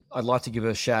I'd like to give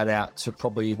a shout out to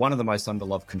probably one of the most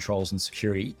underloved controls in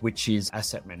security, which is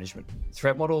asset management.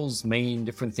 Threat models mean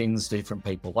different things to different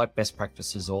people, like best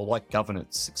practices or like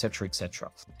governance, et cetera, et cetera.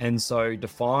 And so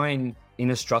define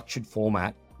in a structured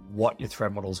format what your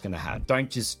threat model is going to have. Don't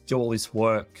just do all this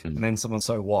work and then someone,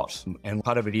 so what? And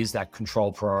part of it is that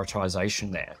control prioritization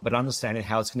there, but understanding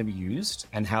how it's going to be used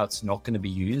and how it's not going to be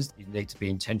used. You need to be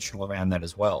intentional around that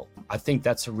as well. I think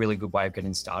that's a really good way of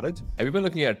getting started. Have you been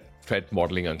looking at threat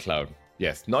modeling on cloud?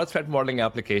 Yes, not threat modeling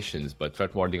applications, but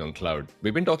threat modeling on cloud.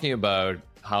 We've been talking about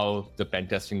how the pen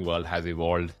testing world has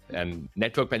evolved, and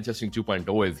network pen testing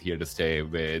 2.0 is here to stay,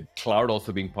 with cloud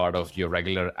also being part of your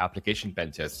regular application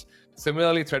pen test.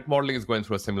 Similarly, threat modeling is going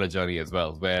through a similar journey as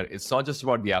well, where it's not just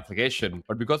about the application,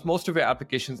 but because most of your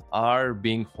applications are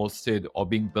being hosted or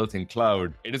being built in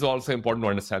cloud, it is also important to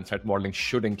understand threat modeling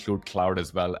should include cloud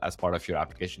as well as part of your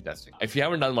application testing. If you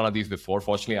haven't done one of these before,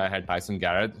 fortunately, I had Tyson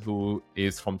Garrett, who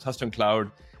is from Trust on Cloud,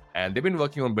 and they've been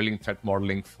working on building threat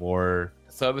modeling for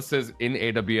services in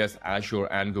AWS, Azure,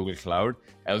 and Google Cloud.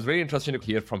 And it was very interesting to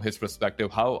hear from his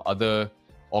perspective how other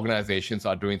organizations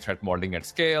are doing threat modeling at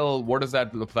scale. What does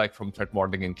that look like from threat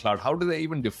modeling in cloud? How do they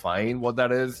even define what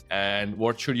that is? And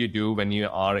what should you do when you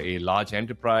are a large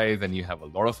enterprise and you have a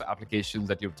lot of applications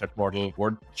that you threat model?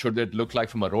 What should it look like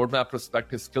from a roadmap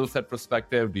perspective, skill set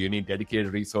perspective? Do you need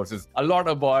dedicated resources? A lot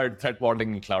about threat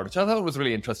modeling in cloud, which I thought was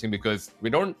really interesting because we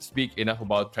don't speak enough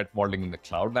about threat modeling in the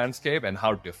cloud landscape and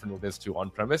how different it is to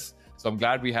on-premise. So I'm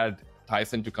glad we had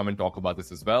Tyson to come and talk about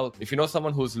this as well. If you know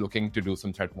someone who's looking to do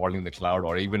some threat modeling in the cloud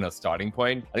or even a starting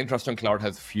point, I think Trust on Cloud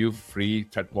has a few free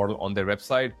threat model on their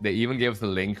website. They even gave us a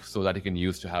link so that you can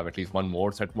use to have at least one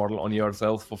more threat model on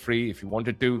yourself for free if you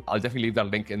wanted to. I'll definitely leave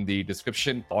that link in the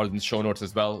description or in the show notes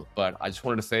as well. But I just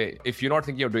wanted to say, if you're not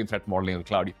thinking of doing threat modeling on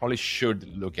cloud, you probably should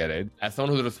look at it. As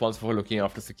someone who's responsible for looking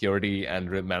after security and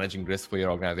managing risk for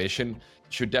your organization,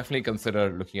 should definitely consider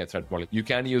looking at threat modeling. You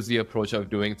can use the approach of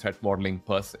doing threat modeling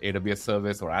per AWS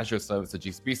service or Azure service or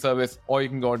GCP service, or you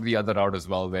can go to the other route as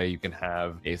well, where you can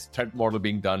have a threat model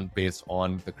being done based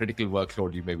on the critical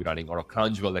workload you may be running or a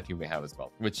Crunchwell that you may have as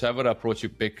well. Whichever approach you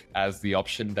pick as the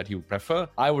option that you prefer,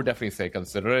 I would definitely say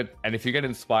consider it. And if you get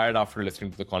inspired after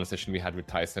listening to the conversation we had with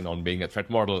Tyson on being a threat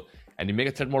model, and you make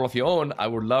a threat model of your own, I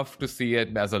would love to see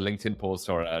it as a LinkedIn post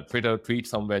or a Twitter tweet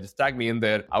somewhere. Just tag me in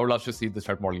there. I would love to see the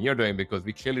threat modeling you're doing because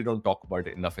we clearly don't talk about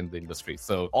it enough in the industry.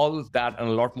 So all of that and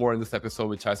a lot more in this episode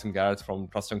with Tyson Garrett from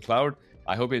Trust on Cloud.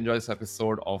 I hope you enjoy this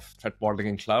episode of Threat Modeling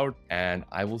in Cloud, and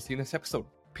I will see you next episode.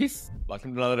 Peace.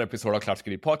 Welcome to another episode of Cloud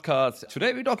Security Podcast.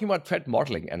 Today we're talking about threat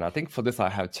modeling, and I think for this I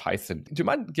have Tyson. Do you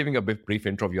mind giving a brief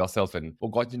intro of yourself and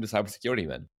what got you into cybersecurity,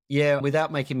 man? Yeah,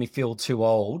 without making me feel too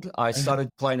old, I started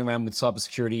playing around with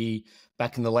cybersecurity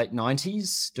back in the late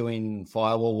 90s, doing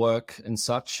firewall work and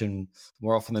such, and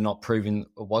more often than not proving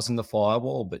it wasn't the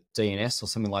firewall, but DNS or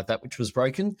something like that, which was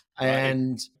broken. Right.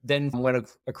 And then went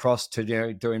across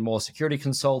to doing more security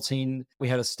consulting. We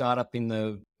had a startup in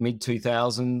the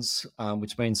mid-2000s,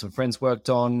 which means some friends worked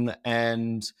on,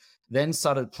 and then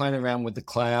started playing around with the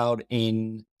cloud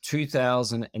in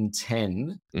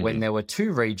 2010 when there were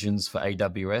two regions for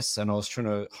AWS, and I was trying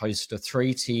to host a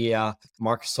 3-tier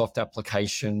Microsoft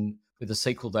application with a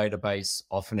SQL database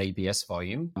off an EBS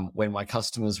volume when my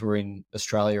customers were in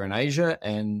Australia and Asia,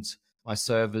 and my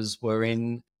servers were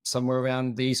in somewhere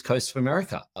around the East Coast of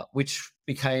America, which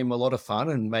became a lot of fun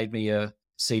and made me a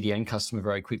CDN customer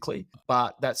very quickly.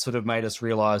 But that sort of made us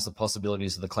realize the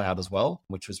possibilities of the cloud as well,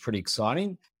 which was pretty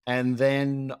exciting. And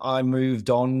then I moved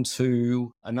on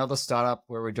to another startup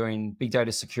where we're doing big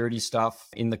data security stuff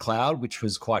in the cloud, which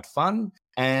was quite fun.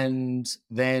 And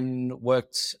then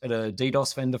worked at a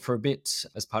DDoS vendor for a bit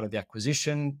as part of the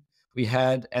acquisition we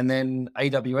had. And then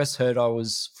AWS heard I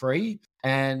was free,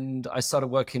 and I started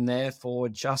working there for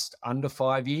just under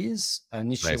 5 years,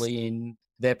 initially in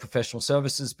their professional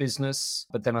services business.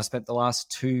 But then I spent the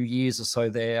last 2 years or so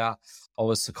there. I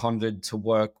was seconded to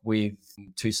work with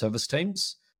two service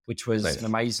teams, which was an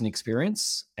amazing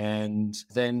experience. And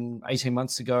then 18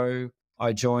 months ago,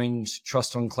 I joined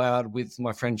Trust on Cloud with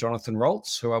my friend Jonathan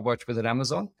Roltz, who I worked with at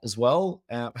Amazon as well,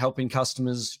 helping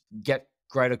customers get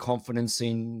greater confidence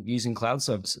in using cloud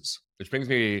services. Which brings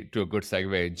me to a good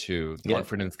segue into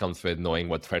confidence comes with knowing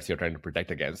what threats you're trying to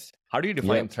protect against. How do you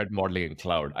define threat modeling in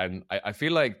cloud? And I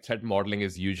feel like threat modeling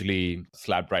is usually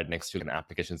slapped right next to an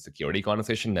application security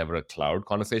conversation, never a cloud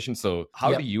conversation. So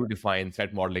how do you define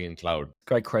threat modeling in cloud?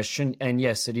 Great question. And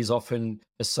yes, it is often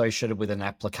associated with an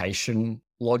application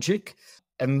logic.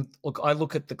 And look, I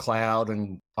look at the cloud,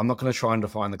 and I'm not going to try and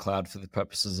define the cloud for the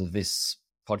purposes of this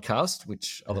podcast,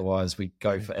 which otherwise we'd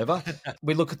go forever.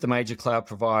 We look at the major cloud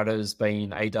providers being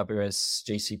AWS,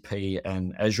 GCP,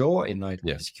 and Azure in no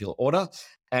particular order,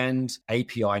 and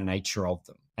API nature of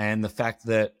them. And the fact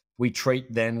that we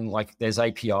treat them like there's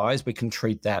APIs, we can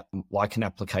treat that like an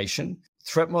application.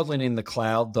 Threat modeling in the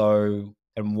cloud, though,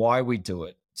 and why we do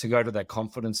it, to go to that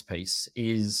confidence piece,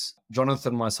 is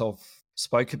Jonathan and myself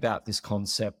spoke about this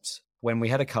concept when we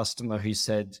had a customer who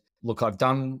said, look, I've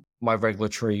done my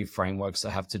regulatory frameworks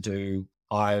I have to do.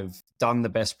 I've done the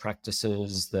best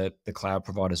practices that the cloud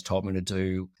providers told me to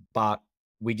do, but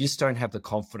we just don't have the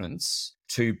confidence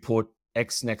to put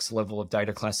X next level of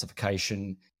data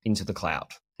classification into the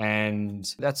cloud. And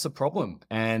that's the problem.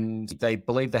 And they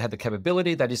believed they had the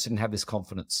capability, they just didn't have this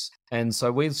confidence. And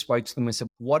so we spoke to them and said,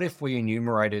 what if we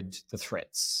enumerated the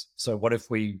threats? So what if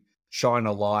we shine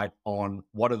a light on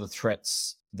what are the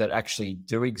threats that actually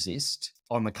do exist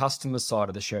on the customer side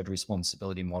of the shared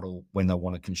responsibility model when they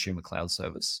want to consume a cloud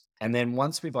service? And then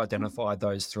once we've identified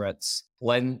those threats,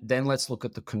 then let's look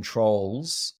at the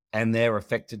controls and their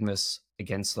effectiveness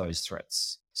against those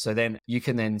threats. So then you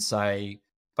can then say,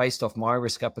 based off my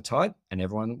risk appetite, and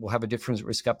everyone will have a different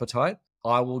risk appetite,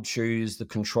 I will choose the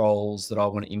controls that I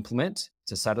want to implement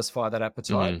to satisfy that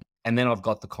appetite. Mm-hmm. And then I've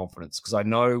got the confidence because I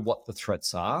know what the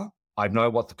threats are. I know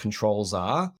what the controls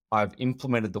are. I've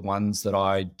implemented the ones that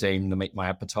I deem to meet my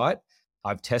appetite.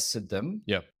 I've tested them.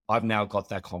 Yep. I've now got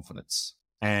that confidence.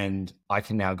 And I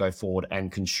can now go forward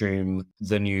and consume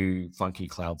the new funky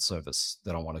cloud service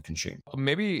that I want to consume.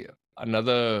 Maybe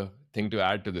another thing to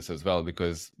add to this as well,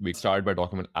 because we started by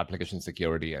talking about application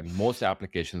security, and most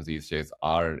applications these days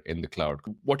are in the cloud.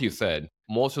 What you said,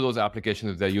 most of those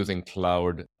applications, if they're using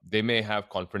cloud, they may have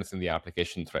confidence in the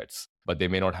application threats, but they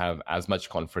may not have as much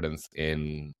confidence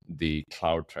in the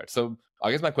cloud threats. So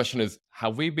I guess my question is,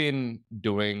 have we been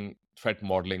doing threat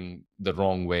modeling the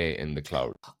wrong way in the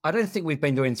cloud? I don't think we've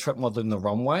been doing threat modeling the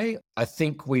wrong way. I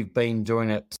think we've been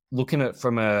doing it, looking at it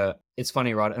from it's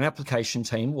funny, right? An application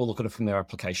team will look at it from their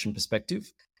application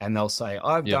perspective and they'll say,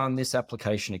 I've done this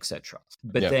application, etc.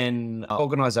 But then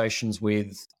organizations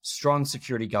with strong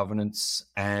security governance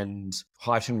and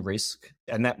heightened risk,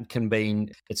 and that can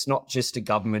be, it's not just a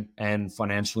government and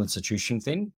financial institution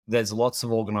thing. There's lots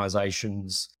of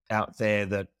organizations out there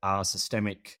that are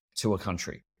systemic to a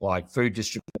country, like food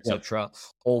distribution, etc.,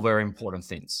 all very important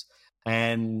things.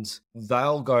 And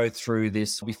they'll go through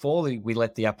this before we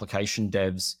let the application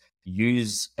devs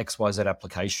use XYZ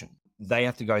application. They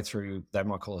have to go through, they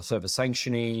might call it service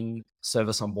sanctioning,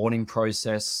 service onboarding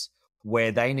process,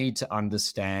 where they need to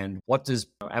understand what does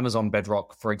Amazon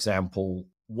Bedrock, for example,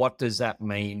 what does that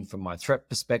mean from my threat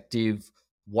perspective?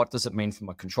 What does it mean from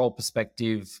my control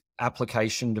perspective?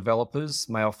 Application developers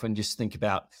may often just think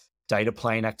about data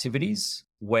plane activities,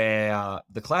 where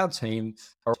the cloud team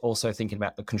are also thinking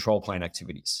about the control plane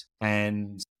activities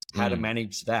and how to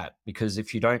manage that. Because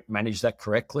if you don't manage that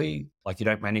correctly, like you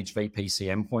don't manage VPC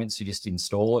endpoints, you just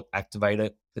install it, activate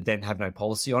it, but then have no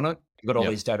policy on it, you've got all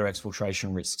these data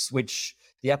exfiltration risks, which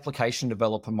the application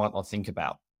developer might not think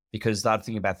about because they're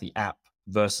thinking about the app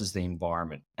versus the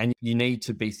environment. And you need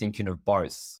to be thinking of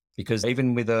both, because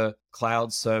even with a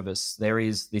cloud service, there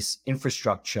is this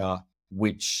infrastructure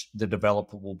which the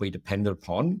developer will be dependent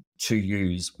upon to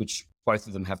use, which both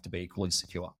of them have to be equally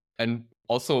secure. And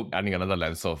also adding another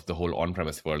lens of the whole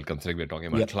on-premise world, considering we're talking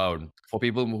about cloud. For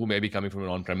people who may be coming from an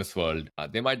on-premise world,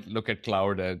 they might look at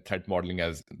cloud and threat modeling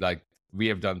as like, we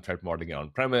have done threat modeling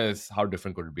on-premise. How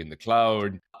different could it be in the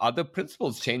cloud? Are the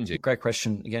principles changing? Great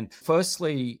question. Again,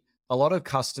 firstly, a lot of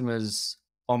customers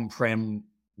on-prem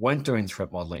weren't doing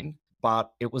threat modeling,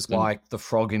 but it was like the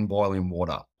frog in boiling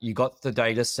water. You got the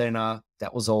data center,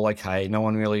 that was all okay. No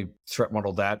one really threat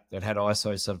modeled that. It had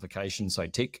ISO certification, so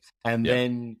tick. And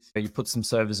then you put some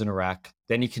servers in a rack.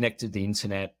 Then you connected the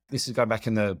internet. This is going back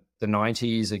in the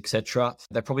 90s, etc.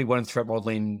 They probably weren't threat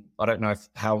modeling. I don't know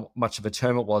how much of a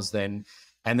term it was then.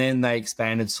 And then they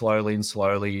expanded slowly,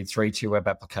 3-tier web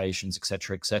applications,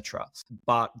 et cetera.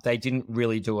 But they didn't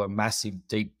really do a massive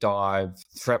deep dive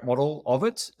threat model of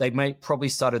it. They probably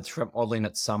started threat modeling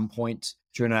at some point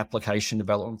during an application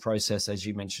development process, as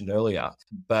you mentioned earlier.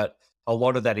 But a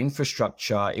lot of that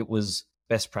infrastructure, it was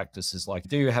best practices like,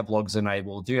 do you have logs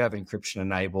enabled? Do you have encryption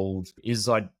enabled? Is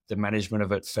the management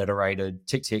of it federated?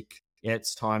 Tick. Yeah,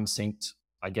 it's time synced.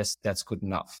 I guess that's good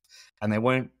enough. And they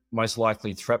weren't most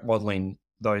likely threat modeling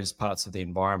those parts of the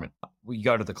environment. We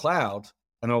go to the cloud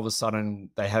and all of a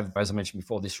sudden they have, as I mentioned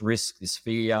before, this risk, this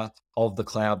fear of the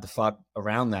cloud, the FUD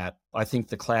around that. I think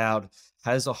the cloud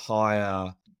has a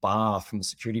higher bar from a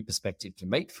security perspective to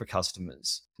meet for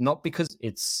customers, not because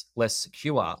it's less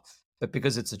secure, but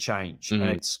because it's a change and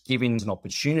it's giving an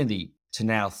opportunity to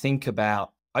now think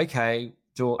about, okay,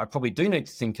 I probably do need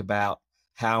to think about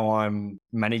how I'm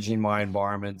managing my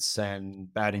environments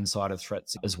and bad insider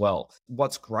threats as well.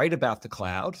 What's great about the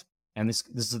cloud, and this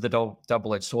is the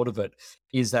double-edged sword of it,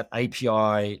 is that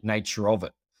API nature of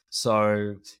it.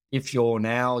 So if you're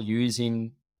now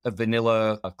using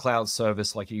a cloud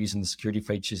service, like you're using the security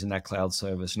features in that cloud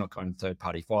service, you're not going to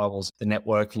third-party firewalls, the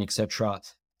networking, etc.,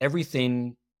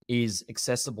 everything is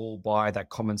accessible by that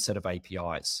common set of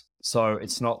APIs. So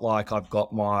it's not like I've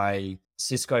got my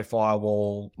Cisco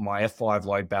firewall, my F5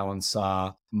 load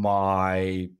balancer,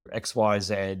 my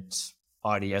XYZ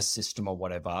IDS system or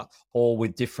whatever, all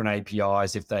with different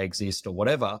APIs if they exist or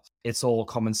whatever. It's all a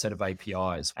common set of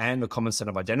APIs and a common set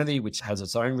of identity, which has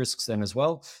its own risks then as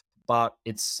well. But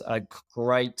it's a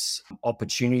great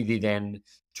opportunity then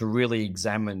to really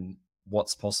examine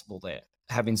what's possible there.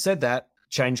 Having said that,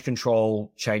 change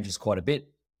control changes quite a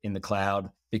bit in the cloud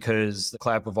because the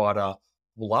cloud provider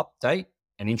will update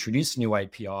and introduce new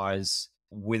APIs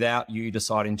without you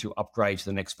deciding to upgrade to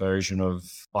the next version of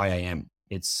IAM.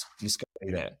 It's just going to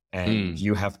be there. And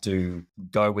you have to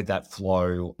go with that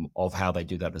flow of how they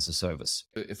do that as a service.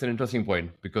 It's an interesting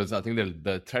point because I think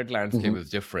the threat landscape is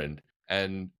different.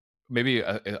 And maybe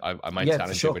I might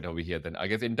challenge a bit over here then. I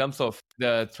guess in terms of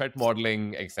the threat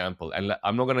modeling example, and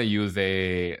I'm not going to use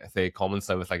a common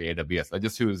service like AWS. I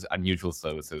just use unusual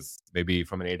services, maybe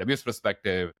from an AWS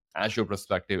perspective, Azure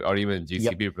perspective, or even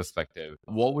GCP perspective.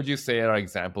 What would you say are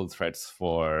example threats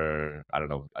for, I don't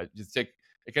know, just take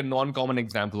a non-common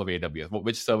example of AWS.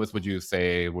 Which service would you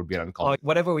say would be uncommon?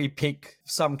 Whatever we pick,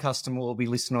 some customer will be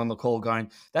listening on the call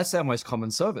going, that's our most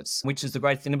common service, which is the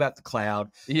great thing about the cloud.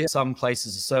 Yeah. Some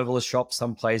places are serverless shops,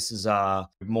 some places are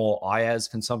more IaaS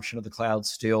consumption of the cloud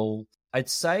still. I'd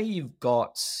say you've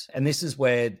got, and this is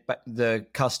where the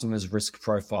customer's risk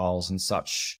profiles and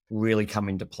such really come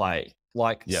into play.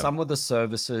 Like some of the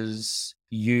services,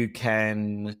 you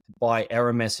can, by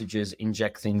error messages,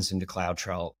 inject things into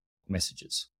CloudTrail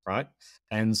messages, right?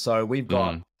 And so we've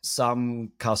got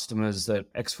some customers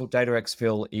that data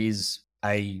exfil is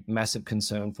a massive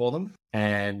concern for them.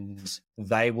 And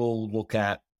they will look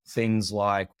at things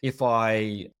like,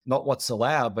 not what's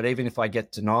allowed, but even if I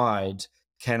get denied,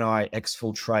 can I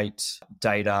exfiltrate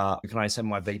data? Can I send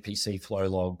my VPC flow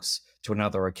logs to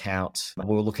another account?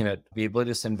 We were looking at the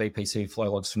ability to send VPC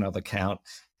flow logs to another account.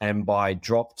 And by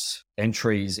dropped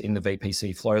entries in the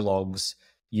VPC flow logs,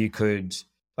 you could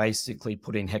basically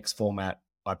put in hex format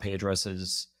IP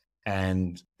addresses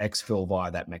and exfil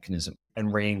via that mechanism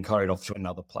and re-encode off to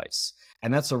another place.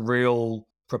 And that's a real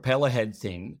propeller head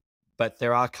thing. But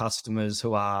there are customers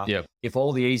who are, if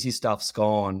all the easy stuff's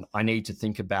gone, I need to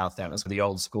think about that. It's the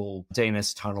old school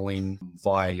DNS tunneling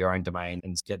via your own domain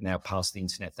and getting out past the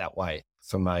internet that way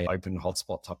from a open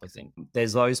hotspot type of thing.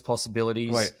 There's those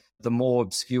possibilities. Right. The more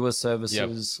obscure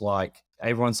services, like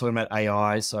everyone's talking about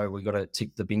AI, so we've got to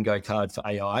tick the bingo card for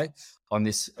AI on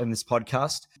this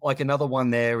podcast. Like another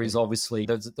one there is obviously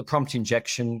the prompt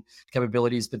injection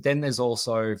capabilities, but then there's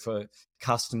also for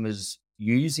customers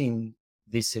using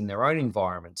this in their own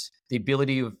environment, the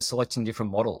ability of selecting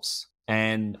different models.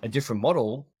 And a different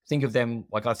model, I think of them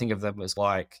as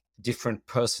like different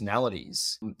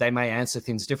personalities. They may answer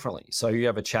things differently. So you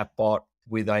have a chatbot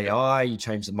with AI, you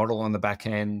change the model on the back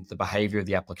end, the behavior of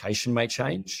the application may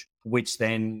change, which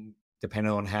then,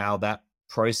 depending on how that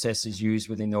process is used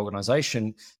within the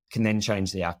organization, can then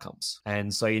change the outcomes.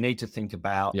 And so you need to think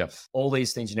about all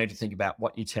these things. You need to think about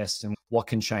what you test and what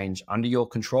can change under your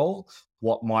control,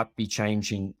 what might be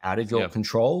changing out of your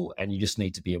control, and you just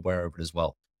need to be aware of it as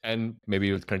well. And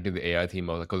maybe with connecting the AI theme,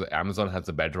 because Amazon has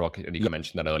the Bedrock, and you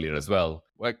mentioned that earlier as well.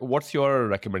 Like, what's your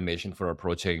recommendation for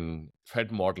approaching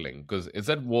threat modeling? Because is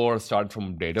that more start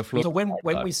from data flow? So when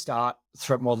we start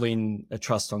threat modeling a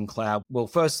Trust on Cloud, well,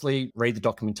 firstly, read the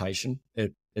documentation.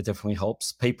 It definitely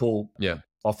helps. People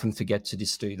often forget to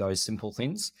just do those simple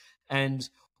things. And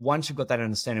once you've got that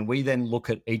understanding, we then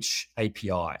look at each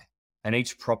API and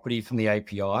each property from the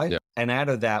API. And out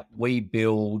of that, we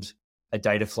build a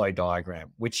data flow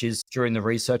diagram, which is during the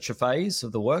researcher phase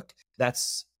of the work.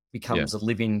 That's becomes a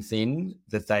living thing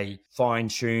that they fine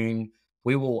tune.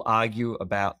 We will argue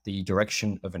about the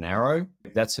direction of an arrow.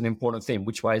 That's an important thing.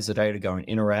 Which way is the data going,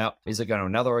 in or out? Is it going to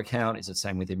another account? Is it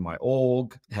same within my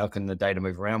org? How can the data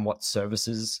move around? What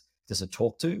services does it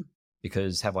talk to?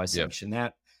 Because have I sanctioned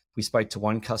that? We spoke to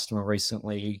one customer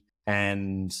recently,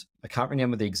 and I can't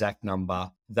remember the exact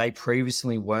number. They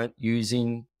previously weren't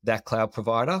using that cloud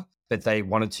provider, but they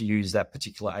wanted to use that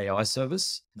particular AI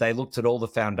service. They looked at all the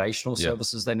foundational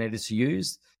services they needed to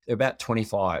use. They're about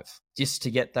 25 just to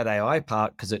get that AI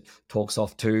part, because it talks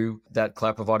off to that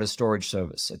cloud provider storage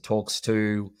service. It talks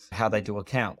to how they do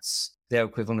accounts, their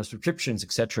equivalent of subscriptions,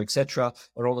 et cetera, et cetera.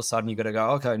 And all of a sudden you got to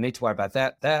go, okay, I need to worry about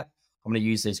that. I'm going to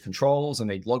use these controls. I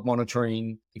need log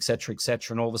monitoring, et cetera, et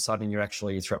cetera. And all of a sudden you're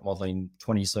actually threat modeling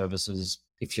 20 services,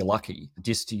 if you're lucky,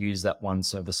 just to use that one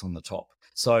service on the top.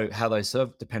 So how those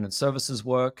dependent services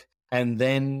work. And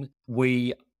then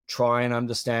we try and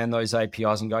understand those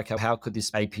APIs and go, okay, how could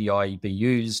this API be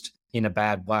used in a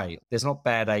bad way? There's not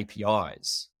bad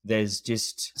APIs. There's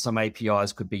just some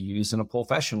APIs could be used in a poor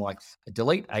fashion, like a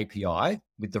delete API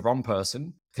with the wrong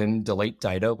person can delete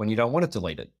data when you don't want to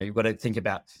delete it. You've got to think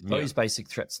about those basic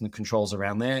threats and the controls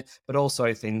around there, but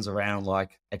also things around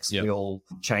like exfil,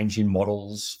 change in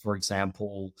models, for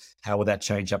example, how would that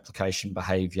change application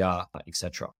behavior,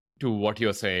 etc. To what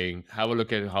you're saying, have a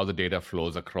look at how the data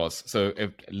flows across. So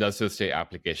if let's just say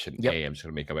application A, I'm just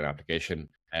going to make up an application,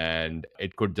 and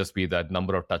it could just be that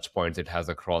number of touch points it has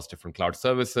across different cloud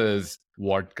services,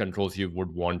 what controls you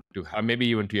would want to have, maybe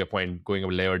even to your point, going a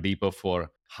layer deeper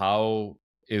for how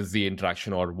is the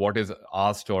interaction or what is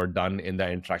asked or done in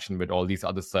the interaction with all these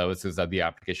other services that the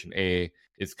application A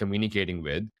is communicating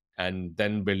with. And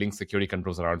then building security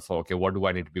controls around, so, okay, what do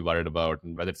I need to be worried about?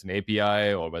 And whether it's an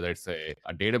API or whether it's a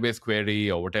database query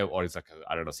or whatever, or it's like,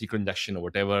 secret injection or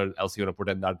whatever else you want to put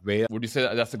in that way. Would you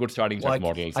say that's a good starting point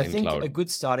models I in think cloud? A good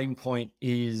starting point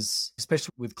is,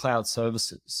 especially with cloud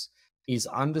services, is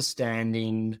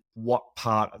understanding what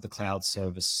part of the cloud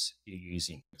service you're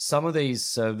using. Some of these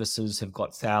services have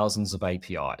got thousands of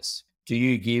APIs. Do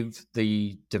you give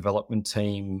the development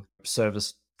team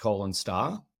service :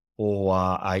 or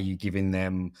are you giving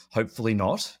them, hopefully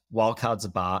not, wildcards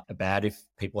are bad if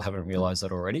people haven't realized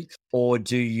that already, or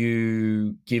do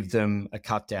you give them a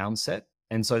cut down set?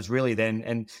 And so it's really then,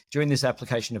 and during this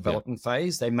application development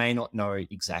phase, they may not know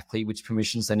exactly which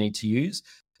permissions they need to use,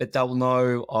 but they'll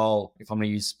know, if I'm going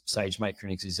to use SageMaker as an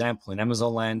example in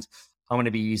Amazon land, I'm going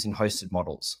to be using hosted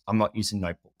models. I'm not using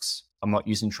notebooks. I'm not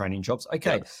using training jobs.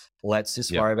 Okay, let's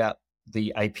just worry about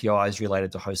the APIs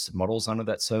related to hosted models under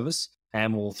that service,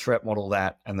 and we'll threat model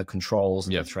that and the controls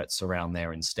and the threats around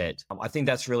there instead. I think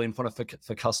that's really important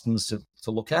for customers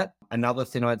to look at. Another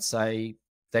thing I'd say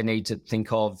they need to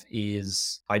think of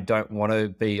is, I don't want to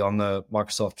be on the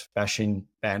Microsoft bashing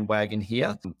bandwagon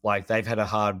here. Like, they've had a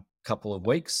hard couple of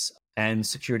weeks, and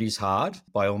security is hard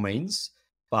by all means,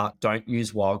 but don't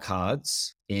use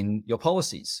wildcards in your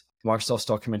policies. Microsoft's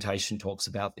documentation talks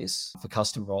about this. For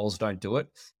custom roles, don't do it.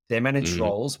 Their managed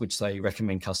roles, which they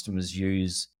recommend customers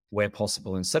use where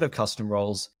possible instead of custom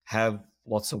roles, have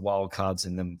lots of wildcards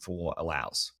in them for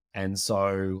allows. And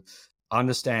so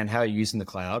understand how you're using the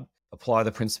cloud, apply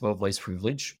the principle of least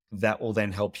privilege. That will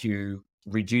then help you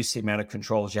reduce the amount of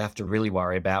controls you have to really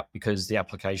worry about, because the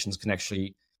applications can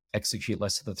actually execute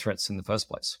less of the threats in the first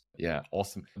place. Yeah,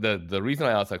 awesome. The reason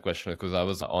I asked that question is because I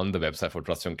was on the website for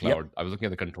Trust on Cloud. I was looking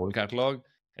at the control catalog,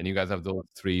 and you guys have those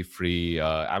 3 free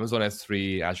Amazon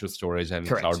S3, Azure Storage, and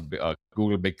Cloud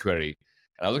Google BigQuery.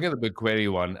 And I was looking at the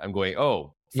BigQuery one. I'm going,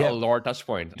 a lot of touch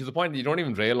points, to the point that you don't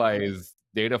even realize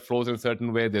data flows in a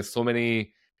certain way. There's so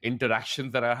many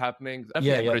interactions that are happening. I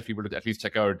encourage people to at least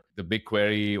check out the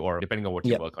BigQuery, or depending on what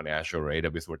you work on, Azure or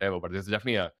AWS, whatever. But there's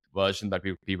definitely a version that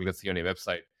people can see on your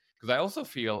website. Because I also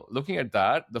feel, looking at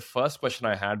that, the first question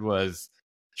I had was,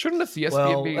 shouldn't the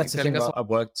CSPM be telling us? I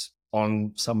worked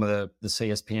on some of the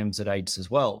CSPMs at ADES as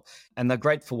well, and they're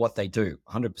great for what they do,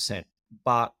 100%.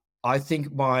 But I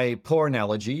think my poor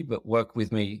analogy, but work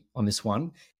with me on this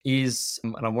one, is,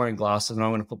 and I'm wearing glasses and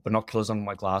I'm going to put binoculars on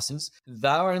my glasses,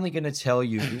 they're only going to tell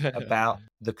you about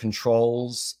the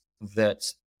controls that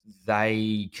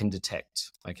they can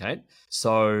detect. Okay.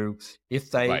 So if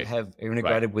they have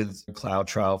integrated with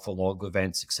CloudTrail for log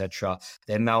events, etc.,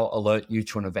 then they'll alert you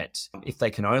to an event. If they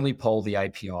can only poll the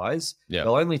APIs,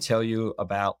 they'll only tell you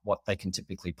about what they can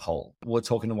typically poll. We're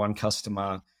talking to one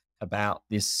customer about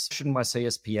this. Shouldn't my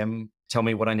CSPM tell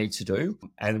me what I need to do?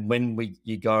 And when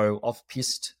you go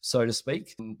off-piste, so to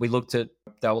speak, they were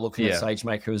looking at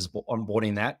SageMaker as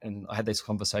onboarding that. And I had this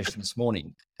conversation this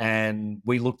morning, and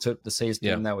we looked at the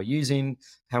CSPM they were using,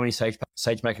 how many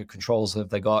SageMaker controls have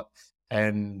they got?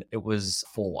 And it was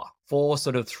 4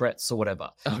 sort of threats or whatever.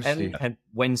 And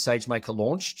when SageMaker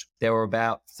launched, there were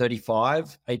about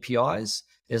 35 APIs.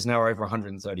 there's now over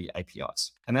 130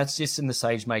 APIs. And that's just in the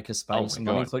SageMaker space, my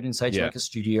not God. including SageMaker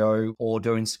Studio or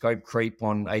doing scope creep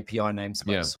on API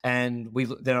namespace. And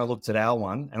then I looked at our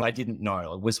one and I didn't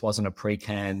know. This wasn't a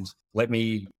pre-canned, let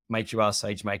me make you ask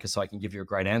SageMaker so I can give you a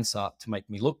great answer to make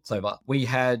me look clever. We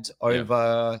had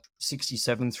over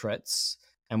 67 threats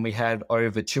and we had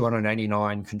over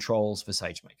 289 controls for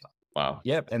SageMaker. Wow.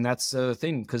 Yep. And that's the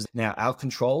thing, because now our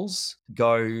controls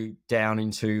go down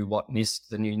into what NIST,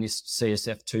 the new NIST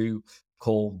CSF2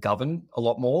 call govern a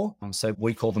lot more. So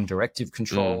we call them directive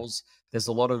controls. There's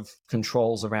a lot of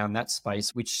controls around that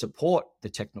space which support the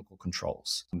technical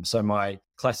controls. So my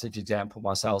classic example,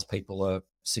 my salespeople are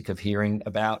sick of hearing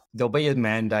about, there'll be a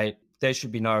mandate. There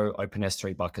should be no open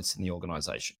S3 buckets in the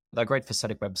organization. They're great for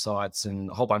static websites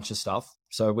and a whole bunch of stuff.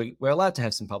 So we're allowed to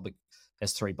have some public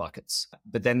S3 buckets,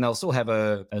 but then they'll still have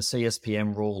a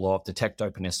CSPM rule of detect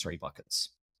open S3 buckets.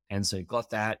 And so you've got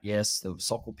that, yes, the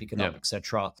SOC will pick it up,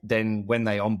 etc. Then when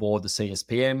they onboard the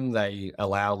CSPM, they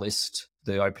allow list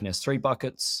the open S3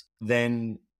 buckets.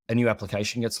 Then a new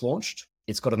application gets launched.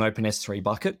 It's got an open S3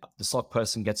 bucket. The SOC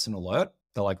person gets an alert.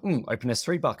 They're like, open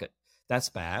S3 bucket. That's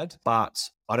bad, but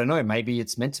I don't know, maybe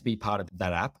it's meant to be part of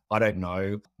that app. I don't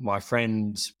know. My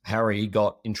friend Harry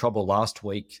got in trouble last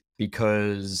week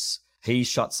because he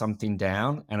shut something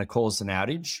down and it caused an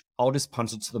outage. I'll just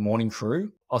punt it to the morning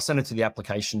crew. I'll send it to the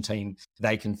application team.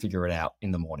 They can figure it out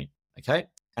in the morning. Okay.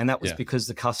 And that was because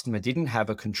the customer didn't have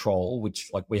a control, which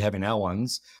like we have in our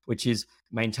ones, which is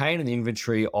maintain an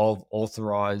inventory of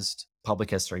authorized public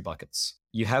S3 buckets.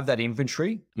 You have that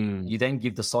inventory. You then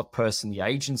give the SOC person the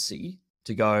agency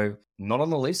to go, not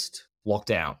on the list, lock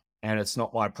down. And it's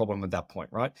not my problem at that point,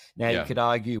 right? Now you could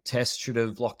argue test should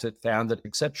have locked it, found it,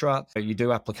 etc. You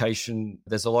do application.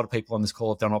 There's a lot of people on this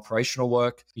call have done operational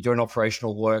work. You do an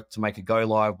operational work to make a go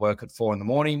live work at 4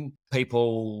 a.m.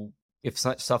 People, if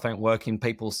stuff ain't working,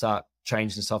 people start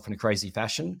changing stuff in a crazy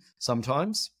fashion.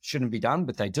 Sometimes shouldn't be done,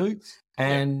 but they do.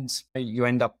 And you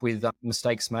end up with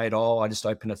mistakes made. Oh, I just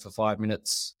opened it for 5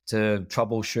 minutes to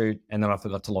troubleshoot and then I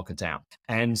forgot to lock it down.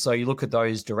 And so you look at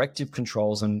those directive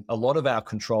controls, and a lot of our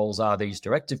controls are these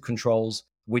directive controls,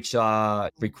 which are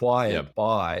required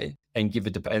by and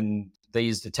and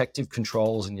these detective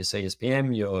controls in your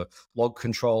CSPM, your log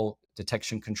control,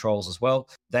 detection controls as well.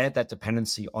 They have that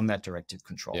dependency on that directive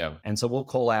control. And so we'll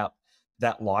call out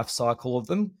that life cycle of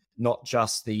them, not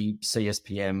just the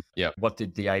CSPM. What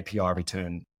did the API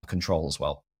return control as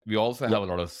well? We also have a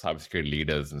lot of cybersecurity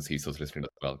leaders and CISOs listening as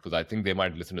well, because I think they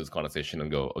might listen to this conversation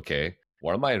and go, okay,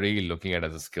 what am I really looking at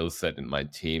as a skill set in my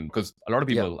team? Because a lot of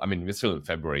people, I mean, we're still in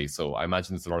February, so I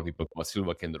imagine there's a lot of people who are still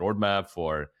working the roadmap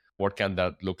for what can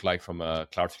that look like from a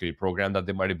cloud security program that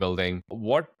they might be building.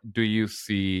 What do you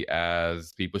see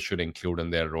as people should include in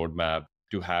their roadmap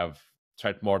to have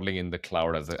threat modeling in the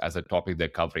cloud as a topic they're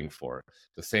covering for?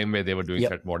 The same way they were doing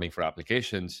threat modeling for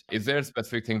applications. Is there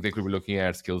specific things they could be looking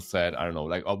at, skill set? I don't know,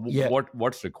 like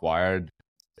what's required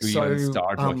to even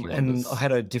start working on this? I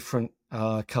had a different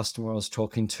customer I was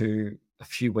talking to a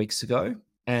few weeks ago,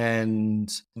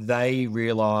 and they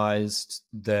realized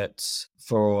that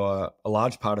for a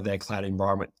large part of their cloud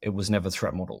environment, it was never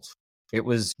threat modeled. It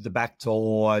was the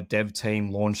backdoor dev team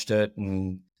launched it,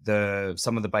 and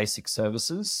some of the basic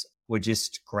services were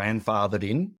just grandfathered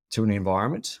in to an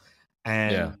environment.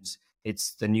 And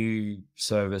it's the new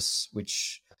service,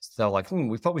 which they're like,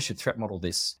 we probably should threat model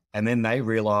this. And then they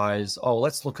realize,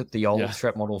 let's look at the old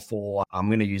threat model for, I'm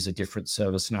going to use a different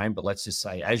service name, but let's just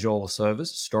say Azure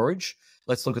Service Storage.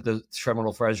 Let's look at the threat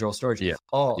model for Azure Storage.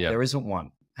 There isn't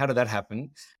one. How did that happen?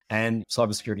 And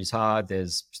cybersecurity is hard.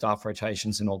 There's staff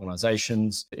rotations in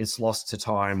organizations. It's lost to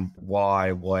time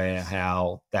why, where,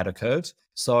 how that occurred.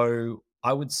 So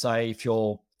I would say if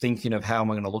you're thinking of how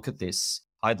am I going to look at this,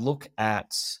 I'd look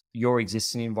at your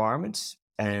existing environment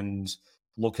and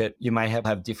look at, you may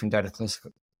have different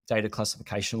data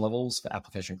classification levels for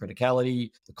application criticality,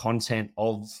 the content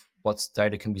of what's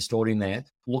data can be stored in there.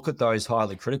 Look at those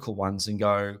highly critical ones and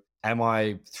go, am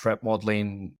I threat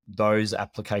modeling those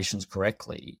applications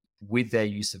correctly with their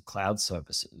use of cloud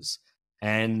services?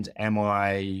 And am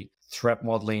I threat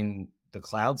modeling the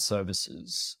cloud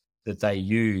services that they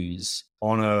use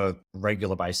on a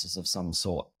regular basis of some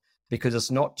sort? Because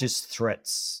it's not just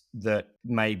threats that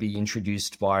may be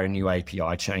introduced by a new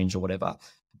API change or whatever,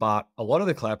 but a lot of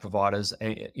the cloud providers are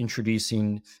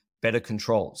introducing better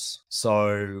controls.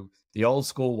 So the old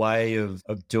school way of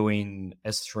doing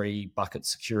S3 bucket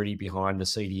security behind a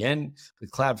CDN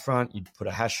with CloudFront, you'd put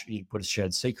a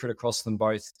shared secret across them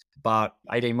both. But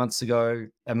 18 months ago,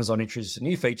 Amazon introduced a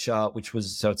new feature, which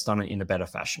was so it's done it in a better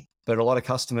fashion. But a lot of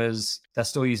customers, they're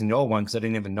still using the old one because they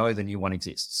didn't even know the new one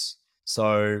exists.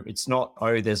 So it's not,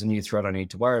 oh, there's a new threat I need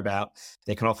to worry about.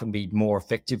 There can often be more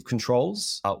effective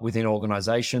controls within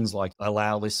organizations, like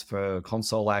allow lists for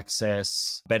console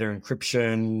access, better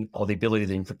encryption, or the ability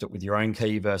to encrypt it with your own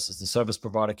key versus the service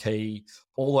provider key.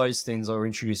 All those things are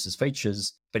introduced as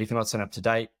features, but if you're not set up to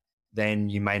date, then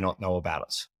you may not know about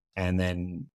it. And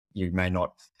then you may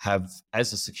not have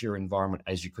as a secure environment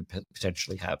as you could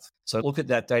potentially have. So look at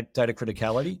that data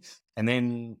criticality and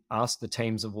then ask the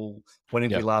teams of, well, when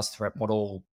did we last threat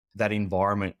model that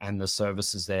environment and the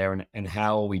services there, and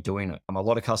how are we doing it? A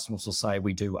lot of customers will say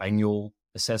we do annual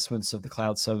assessments of the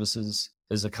cloud services.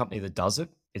 There's a company that does it.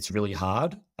 It's really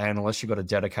hard. And unless you've got a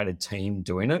dedicated team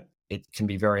doing it, it can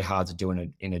be very hard to do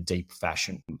in a deep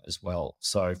fashion as well.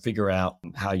 So figure out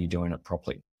how you're doing it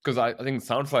properly. Because I think it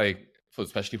sounds like,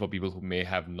 especially for people who may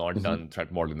have not done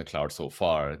threat modeling in the cloud so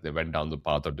far, they went down the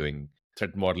path of doing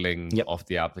threat modeling of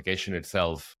the application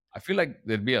itself. I feel like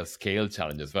there'd be a scale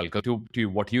challenge as well. Because to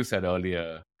what you said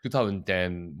earlier,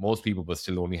 2010, most people were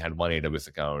still only had one AWS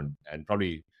account, and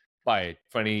probably by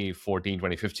 2014,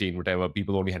 2015, whatever,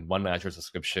 people only had one Azure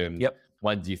subscription,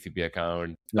 one GCP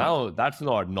account. Now that's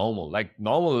not normal. Like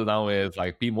normal now is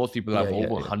like most people have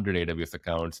over 100 AWS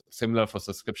accounts. Similar for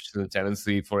subscription and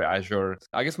tenancy for Azure.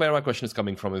 I guess where my question is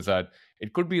coming from is that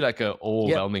it could be like an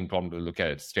overwhelming problem to look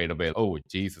at it straight away. Oh,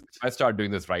 Jesus, if I start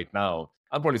doing this right now,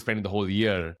 I'm probably spending the whole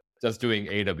year just doing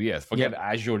AWS, forget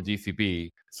Azure GCP.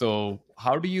 So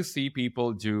how do you see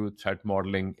people do threat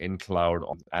modeling in cloud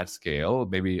at scale?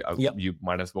 Maybe you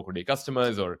might have spoken to your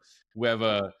customers or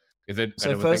whoever. Is it?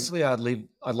 So firstly, I'd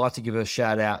like to give a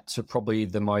shout out to probably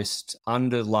the most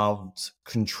underloved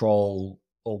control,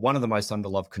 or one of the most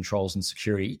underloved controls in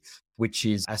security, which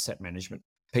is asset management.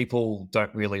 People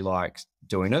don't really like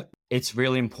doing it. It's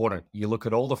really important. You look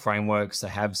at all the frameworks that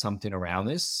have something around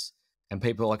this, and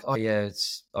people are like, oh yeah,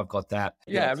 I've got that.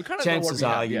 Yeah, we kind of chances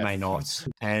are you may not.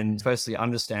 And firstly,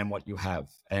 understand what you have.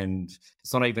 And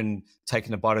it's not even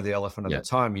taking a bite of the elephant at a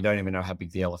time. You don't even know how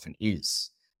big the elephant is.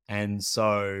 And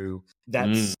so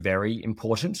that's very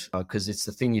important because it's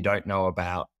the thing you don't know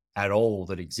about at all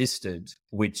that existed,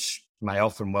 which may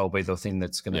often well be the thing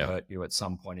that's going to hurt you at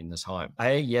some point in the time.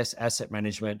 A, yes, asset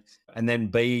management. And then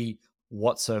B,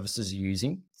 what services you're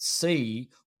using. C,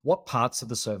 what parts of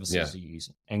the services are you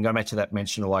using? And go back to that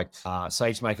mention of like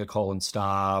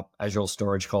SageMaker : Azure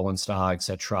Storage :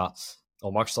 etc.,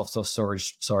 or Microsoft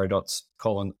Storage,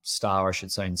 I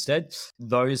should say instead.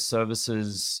 Those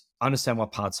services, understand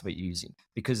what parts of it you're using,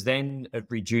 because then it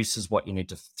reduces what you need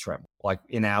to threat. Like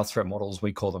in our threat models,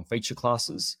 we call them feature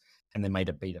classes, and there may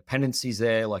be dependencies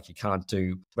there. Like you can't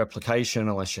do replication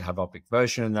unless you have object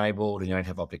version enabled, and you don't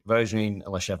have object versioning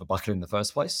unless you have a bucket in the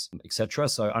first place, etc.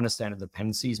 So understand the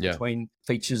dependencies between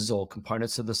features or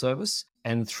components of the service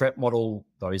and threat model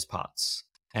those parts.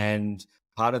 And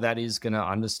part of that is going to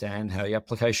understand how your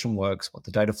application works, what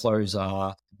the data flows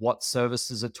are, what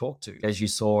services are talked to. As you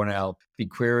saw in our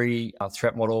BigQuery, our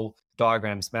threat model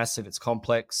diagram's massive, it's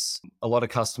complex. A lot of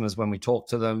customers, when we talk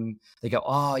to them, they go,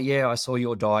 oh yeah, I saw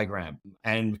your diagram.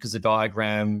 And because the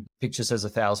diagram picture says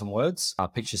 1,000 words,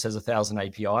 picture says 1,000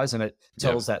 APIs, and it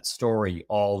tells that story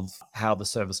of how the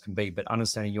service can be, but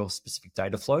understanding your specific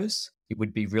data flows, it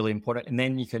would be really important. And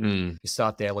then you can you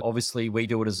start there. Like, obviously, we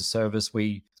do it as a service.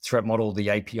 We threat model the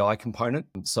API component.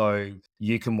 So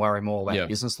you can worry more about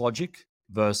business logic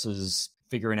versus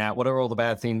figuring out what are all the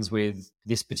bad things with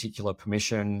this particular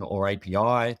permission or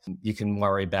API. You can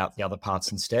worry about the other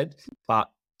parts instead. But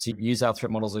to use our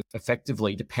threat models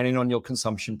effectively, depending on your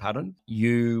consumption pattern,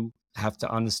 you have to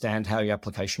understand how your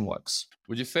application works.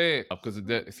 Would you say, because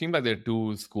it seems like there are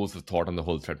two schools of thought on the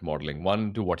whole threat modeling.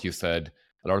 One, to what you said,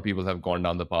 a lot of people have gone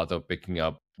down the path of picking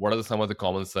up what are some of the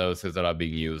common services that are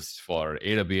being used for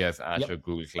AWS, Azure,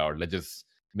 Google Cloud. Let's just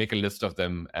make a list of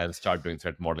them and start doing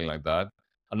threat modeling like that.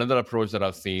 Another approach that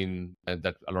I've seen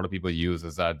that a lot of people use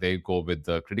is that they go with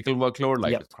the critical workload,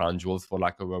 like crown jewels, for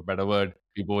lack of a better word.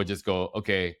 People would just go,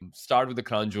 okay, start with the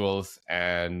crown jewels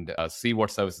and see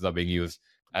what services are being used.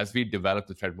 As we develop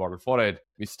the threat model for it,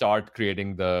 we start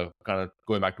creating the kind of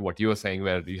going back to what you were saying,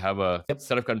 where you have a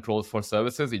set of controls for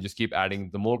services. You just keep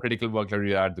adding the more critical workload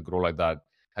you add, the grow like that.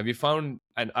 Have you found,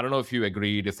 and I don't know if you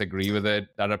agree, disagree with it,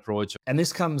 that approach? And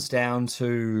this comes down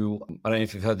to, I don't know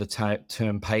if you've heard the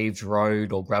term paved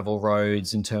road or gravel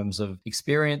roads in terms of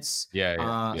experience.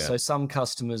 So some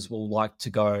customers will like to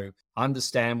go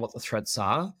understand what the threats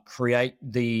are, create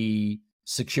the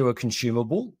secure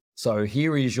consumable. So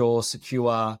here is your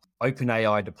secure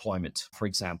OpenAI deployment, for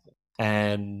example.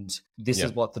 And this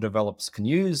is what the developers can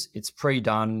use. It's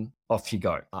pre-done, off you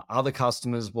go. Other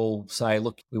customers will say,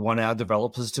 look, we want our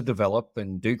developers to develop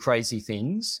and do crazy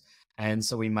things. And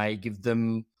so we may give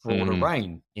them broader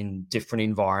reign in different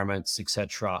environments,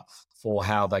 etc., for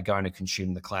how they're going to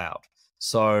consume the cloud.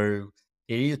 So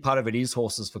it is part of it is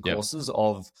horses for courses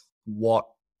of what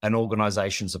an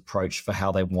organization's approach for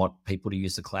how they want people to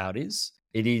use the cloud is.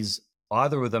 It is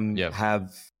either of them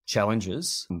have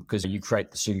challenges because you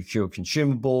create the secure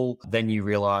consumable, then you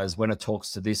realize when it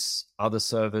talks to this other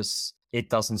service, it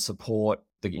doesn't support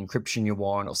the encryption you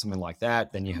want or something like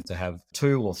that. Then you have to have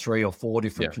 2 or 3 or 4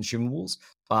 different consumables,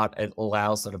 but it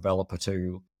allows the developer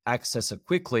to access it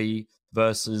quickly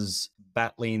versus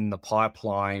battling the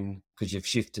pipeline because you've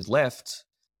shifted left,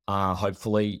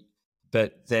 hopefully.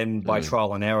 But then by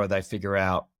trial and error, they figure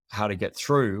out how to get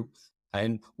through.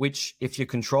 And which, if your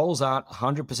controls aren't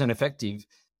 100% effective,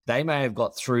 they may have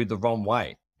got through the wrong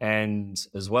way and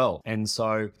as well. And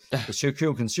so the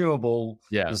secure consumable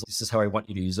is, this is how I want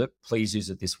you to use it. Please use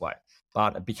it this way.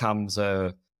 But it becomes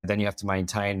then you have to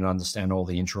maintain and understand all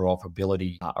the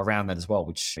interoperability around that as well,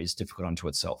 which is difficult unto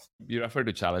itself. You refer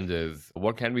to challenges.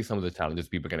 What can be some of the challenges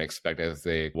people can expect as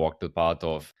they walk the path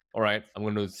of, all right, I'm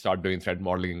going to start doing threat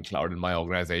modeling in cloud in my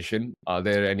organization? Are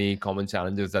there any common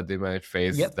challenges that they might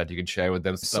face that you can share with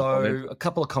them? So a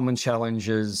couple of common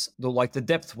challenges, like the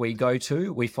depth we go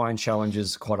to, we find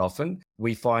challenges quite often.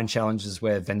 We find challenges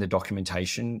where vendor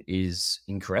documentation is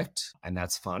incorrect, and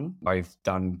that's fun. I've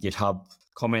done GitHub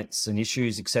comments and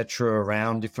issues, etc.,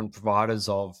 around different providers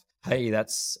of, hey,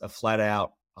 that's a flat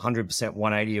out 100%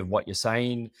 180 of what you're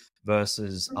saying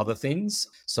versus other things.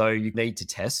 So you need to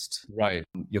test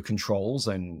your controls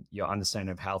and your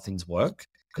understanding of how things work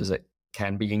because it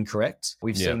can be incorrect.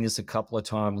 We've seen this a couple of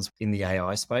times in the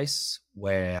AI space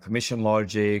where permission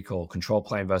logic or control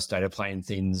plane versus data plane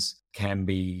things can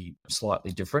be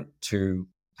slightly different to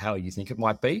how you think it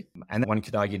might be. And one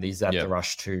could argue, is that the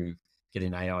rush to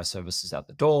getting AI services out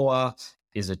the door?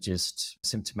 Is it just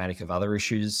symptomatic of other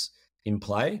issues in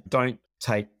play? Don't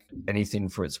take anything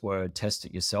for its word. Test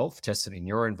it yourself. Test it in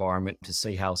your environment to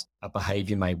see how a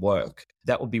behavior may work.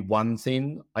 That would be one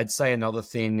thing. I'd say another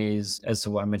thing is, as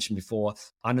to what I mentioned before,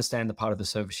 understand the part of the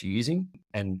service you're using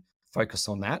and focus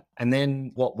on that. And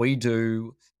then what we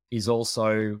do is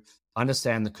also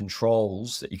understand the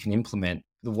controls that you can implement.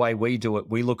 The way we do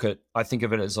it, I think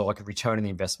of it as like a return on the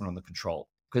investment on the control.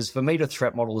 Because for me to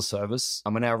threat model a service,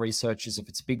 and our research is if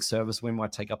it's a big service, we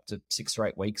might take up to 6 or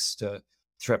 8 weeks to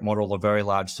threat model a very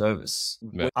large service.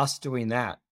 Us doing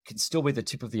that can still be the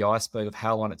tip of the iceberg of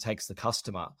how long it takes the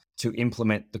customer to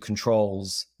implement the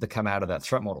controls that come out of that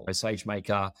threat model.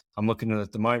 SageMaker, I'm looking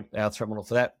at the moment, our threat model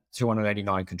for that,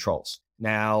 289 controls.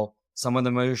 Now, some of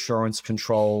them are assurance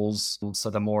controls, so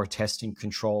they're more a testing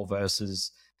control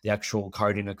versus the actual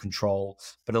coding of control.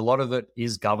 But a lot of it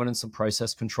is governance and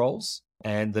process controls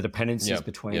and the dependencies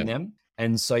between them.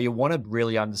 And so you want to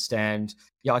really understand,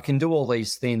 I can do all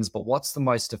these things, but what's the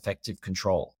most effective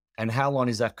control? And how long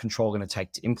is that control going to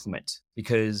take to implement?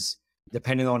 Because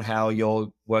depending on how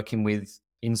you're working with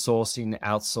insourcing,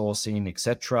 outsourcing,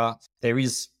 etc., there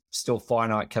is still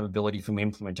finite capability from an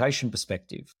implementation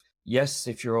perspective. Yes,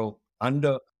 if you're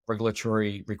under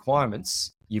regulatory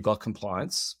requirements, you've got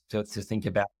compliance to think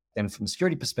about. And from a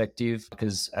security perspective,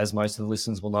 because as most of the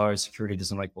listeners will know, security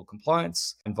doesn't equal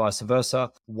compliance and vice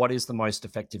versa. What is the most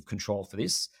effective control for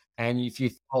this? And if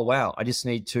you, I just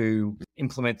need to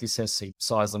implement this SC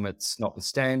size limits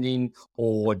notwithstanding,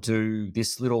 or do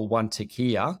this little one tick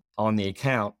here on the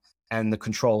account and the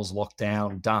control's locked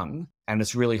down, done, and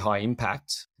it's really high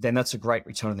impact, then that's a great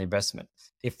return on the investment.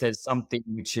 If there's something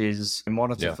which is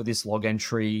monitor for this log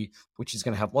entry, which is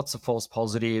going to have lots of false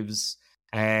positives,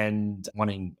 and 1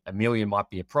 in a million might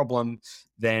be a problem,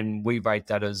 then we rate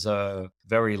that as a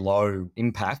very low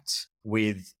impact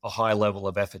with a high level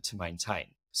of effort to maintain.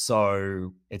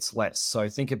 So it's less. So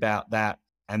think about that.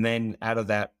 And then out of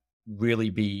that, really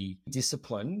be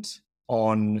disciplined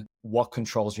on what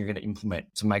controls you're going to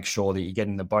implement to make sure that you're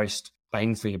getting the most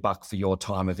bang for your buck for your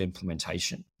time of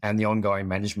implementation and the ongoing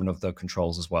management of the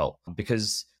controls as well.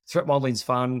 Because threat modeling is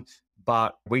fun,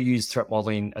 but we use threat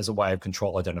modeling as a way of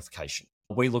control identification.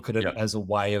 We look at it as a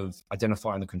way of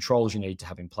identifying the controls you need to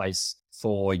have in place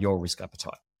for your risk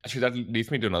appetite. Actually, that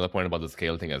leads me to another point about the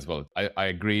scale thing as well. I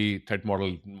agree, threat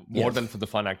model, more than for the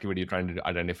fun activity, you're trying to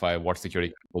identify what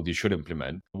security controls you should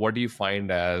implement. What do you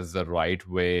find as the right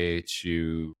way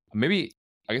to, maybe,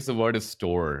 I guess the word is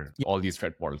store all these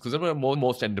threat models? Because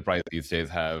most enterprises these days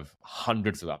have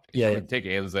hundreds of applications. Take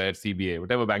ANZ, CBA,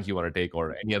 whatever bank you want to take,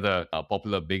 or any other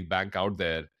popular big bank out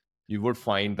there, you would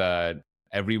find that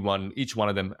each one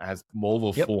of them has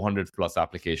over 400 plus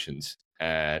applications.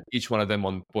 and each one of them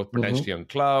on both Mhm. potentially on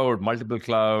cloud, multiple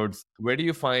clouds. Where do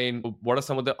you find, what are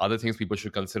some of the other things people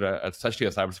should consider, especially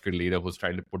a cybersecurity leader who's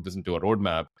trying to put this into a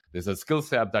roadmap? There's a skill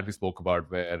set that we spoke about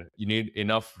where you need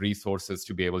enough resources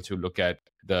to be able to look at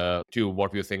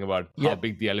what we were saying about how Yep.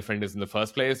 big the elephant is in the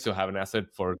first place to have an asset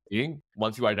for being.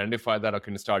 Once you identify that or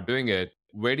can start doing it,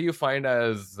 where do you find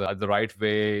as the right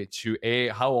way to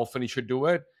how often you should do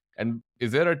it? And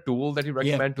is there a tool that you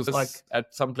Yeah, recommend to like, this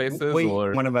at some places?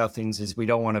 Or One of our things is we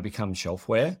don't want to become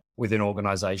shelfware within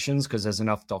organizations because there's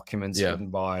enough documents Yeah. written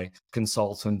by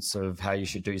consultants of how you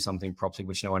should do something properly,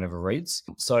 which no one ever reads.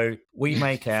 So we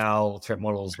make our threat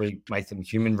models, we make them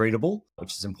human readable,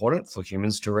 which is important for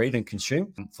humans to read and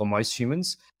consume for most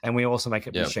humans. And we also make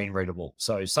it Yeah. machine readable.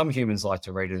 So some humans like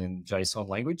to read it in JSON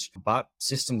language, but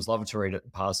systems love to read it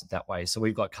and parse it that way. So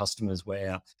we've got customers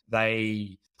where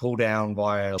they pull down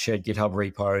via shared GitHub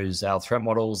repos our threat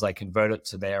models, they convert it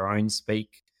to their own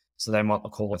speak. So they might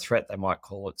not call it a threat, they might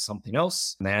call it something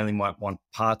else. And they only might want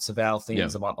parts of our things. Yeah.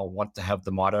 They might not want to have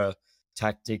the MITRE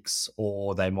tactics,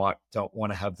 or they might don't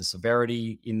want to have the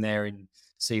severity in there in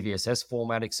CVSS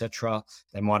format, etc.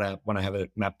 They might want to have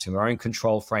it mapped to their own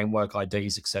control framework,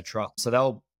 IDs, etc. So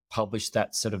they'll publish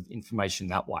that sort of information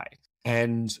that way.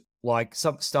 And like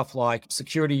some stuff like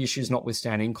security issues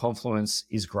notwithstanding, Confluence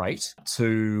is great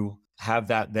to have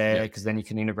that there because then you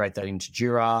can integrate that into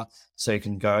Jira. So you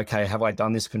can go, okay, have I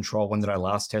done this control? When did I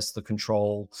last test the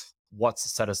control? What's the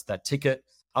status of that ticket?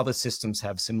 Other systems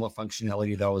have similar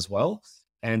functionality though as well.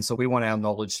 And so we want our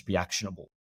knowledge to be actionable,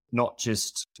 not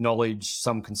just knowledge.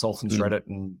 Some consultants read it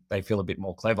and they feel a bit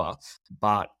more clever,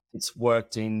 but it's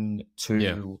worked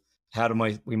into how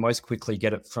do we most quickly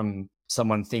get it from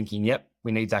someone thinking, yep,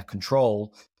 we need that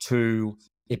control, to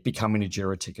it becoming a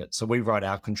Jira ticket. So we write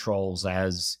our controls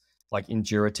as like in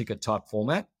Jira ticket type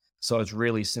format. So it's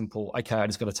really simple. Okay, I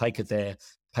just got to take it there,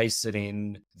 paste it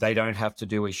in. They don't have to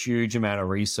do a huge amount of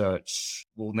research.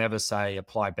 We'll never say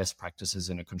apply best practices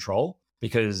in a control,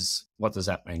 because what does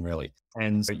that mean really?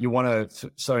 And you want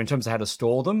to, so in terms of how to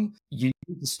store them, you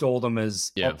store them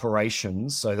as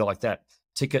operations. So they're like that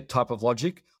ticket type of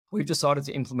logic. We've decided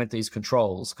to implement these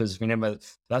controls because remember,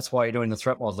 that's why you're doing the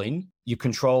threat modeling. Your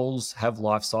controls have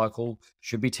life cycle,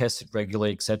 should be tested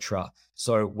regularly, etc.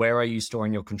 So where are you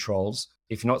storing your controls?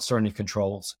 If you're not storing your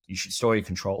controls, you should store your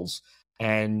controls.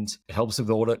 And it helps with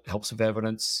audit, helps with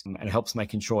evidence, and it helps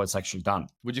making sure it's actually done.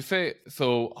 Would you say,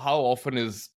 so how often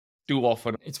is too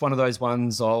often? It's one of those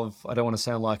ones of, I don't want to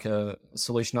sound like a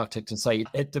solution architect and say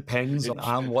it depends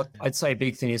on what. I'd say a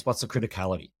big thing is what's the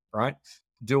criticality, right?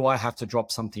 Do I have to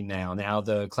drop something now? Now,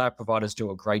 the cloud providers do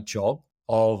a great job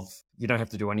of, you don't have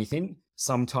to do anything.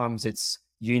 Sometimes it's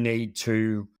you need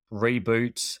to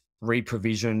reboot,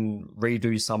 re-provision,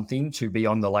 redo something to be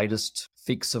on the latest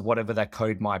fix of whatever that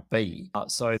code might be.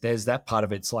 So there's that part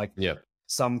of it. It's like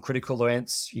some critical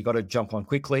events you got to jump on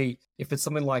quickly. If it's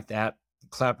something like that,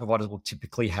 cloud providers will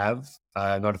typically have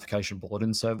a notification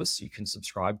bulletin service you can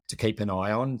subscribe to keep an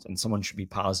eye on, and someone should be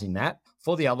parsing that.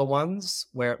 For the other ones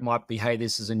where it might be, hey,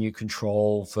 this is a new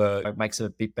control for, it makes it a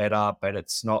bit better, but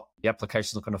it's not, the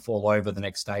application's not going to fall over the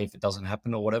next day if it doesn't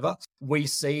happen or whatever. We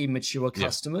see mature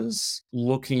customers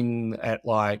looking at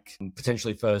like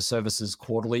potentially for services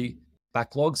quarterly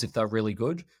backlogs if they're really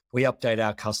good. We update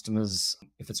our customers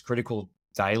if it's critical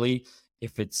daily.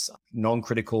 If it's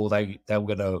non-critical, they'll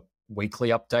get a weekly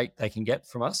update they can get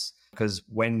from us, because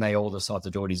when they all decide to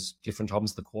do it is different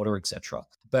times of the quarter, etc.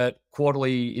 But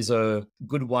quarterly is a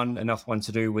good one, enough one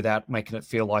to do without making it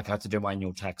feel like I have to do my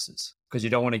annual taxes, because you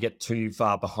don't want to get too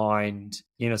far behind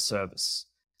in a service.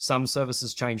 Some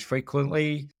services change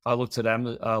frequently. I looked at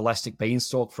Elastic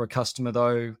Beanstalk for a customer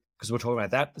though, because we're talking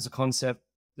about that as a concept.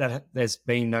 That there's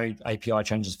been no API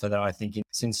changes for that, I think,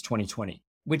 since 2020,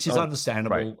 which is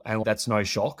understandable, and that's no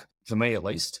shock for me at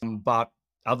least. But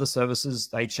other services,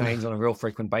 they change on a real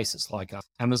frequent basis, like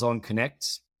Amazon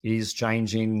Connect is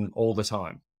changing all the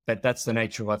time. But that's the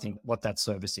nature of, I think, what that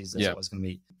service is. There's always going to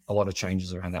be a lot of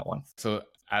changes around that one. So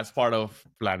as part of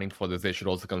planning for this, they should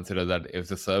also consider that if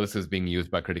the service is being used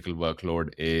by critical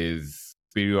workload is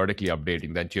periodically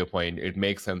updating, then to your point, it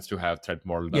makes sense to have threat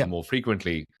model done more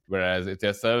frequently. Whereas if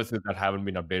there are services that haven't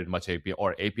been updated much API,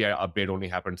 or API update only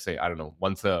happens, say, I don't know,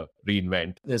 once a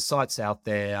reinvent. There's sites out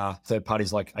there, third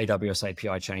parties like AWS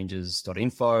API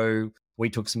changes.info. We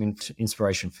took some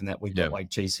inspiration from that. We've got like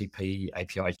GCP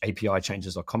API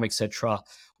changes.com, etc.,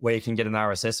 where you can get an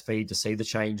RSS feed to see the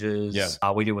changes.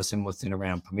 We do a similar thing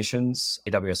around permissions,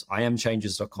 AWS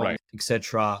IAM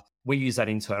etc. We use that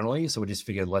internally, so we just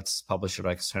figured let's publish it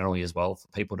externally as well for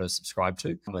people to subscribe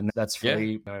to, and that's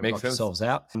free. Knock yourselves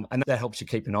out, and that helps you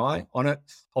keep an eye on it.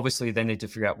 Obviously, they need to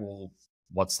figure out, well,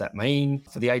 what's that mean?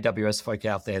 For the AWS folk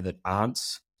out there that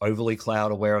aren't overly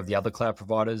cloud aware of the other cloud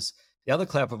providers, the other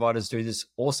cloud providers do this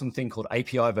awesome thing called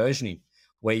API versioning,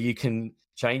 where you can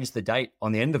change the date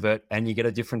on the end of it and you get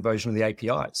a different version of the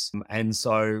APIs. And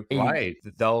so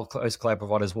those cloud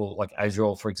providers will, like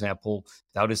Azure, for example,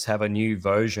 they'll just have a new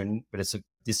version, but it's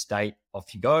this date,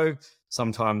 off you go.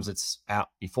 Sometimes it's out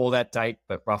before that date,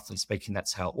 but roughly speaking,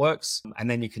 that's how it works. And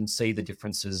then you can see the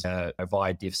differences via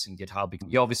diffs and GitHub.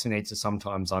 You obviously need to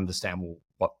sometimes understand, well,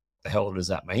 what the hell does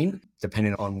that mean,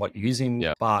 depending on what you're using.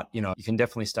 Yeah. But, you can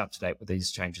definitely stay up to date with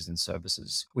these changes in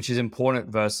services, which is important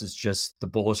versus just the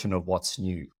bulletin of what's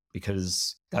new,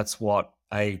 because that's what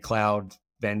a cloud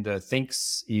vendor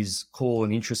thinks is cool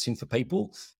and interesting for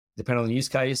people. Depending on the use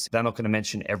case, they're not going to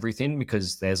mention everything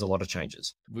because there's a lot of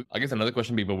changes. I guess another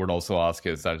question people would also ask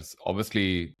is that it's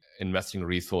obviously investing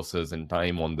resources and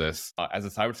time on this. As a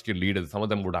cybersecurity leader, some of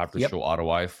them would have to show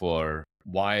ROI for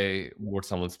why would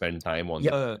someone spend time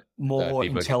on more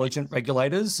intelligent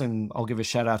regulators. And I'll give a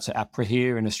shout out to APRA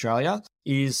here in Australia,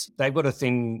 is they've got a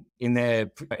thing in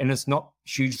there, and it's not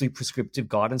hugely prescriptive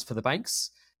guidance for the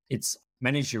banks. It's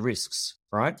manage your risks,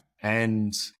 right?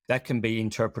 And that can be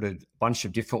interpreted a bunch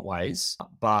of different ways.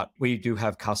 But we do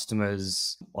have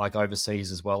customers like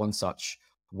overseas as well and such,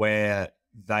 where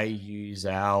they use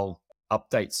our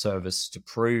update service to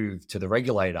prove to the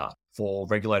regulator for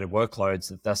regulated workloads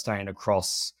that they're staying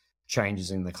across changes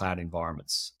in the cloud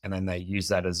environments. And then they use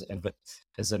that as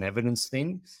an evidence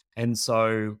thing. And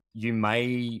so you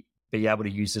may be able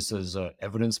to use this as an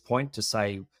evidence point to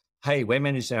say, hey, we're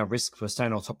managing our risks, we're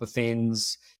staying on top of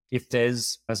things. If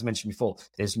there's, as I mentioned before,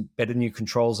 there's better new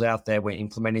controls out there, we're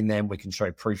implementing them, we can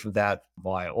show proof of that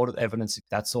via audit evidence.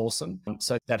 That's awesome.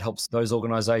 So that helps those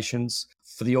organizations.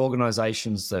 For the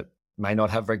organizations that may not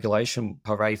have regulation,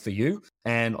 hooray for you.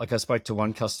 And like I spoke to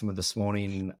one customer this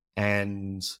morning,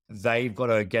 and they've got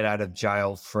to get out of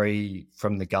jail free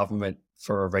from the government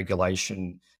for a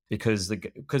regulation because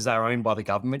they're owned by the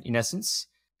government in essence.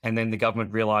 And then the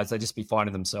government realized they'd just be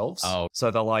fining themselves. Oh.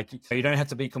 So they're like, you don't have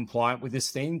to be compliant with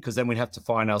this thing because then we'd have to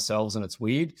fine ourselves and it's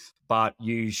weird, but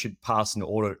you should pass an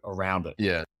audit around it.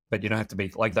 Yeah. But you don't have to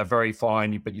be, like, they're very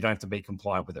fine, but you don't have to be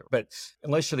compliant with it. But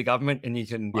unless you're the government and you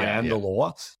can the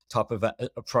law type of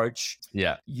approach,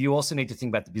 you also need to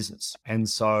think about the business. And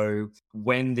so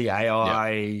when the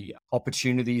AI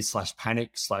opportunity /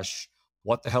 panic /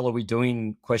 what the hell are we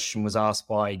doing question was asked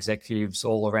by executives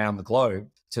all around the globe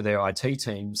to their IT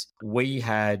teams, we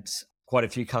had quite a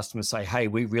few customers say, hey,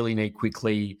 we really need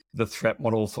quickly the threat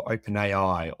model for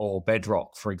OpenAI or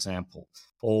Bedrock, for example,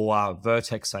 or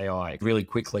Vertex AI really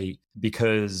quickly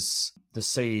because the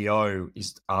CEO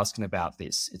is asking about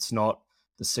this. It's not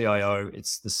the CIO,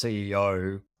 it's the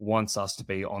CEO wants us to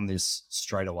be on this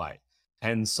straight away.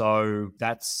 And so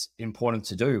that's important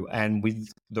to do. And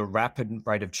with the rapid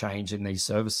rate of change in these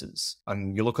services,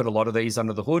 and you look at a lot of these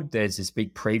under the hood, there's this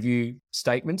big preview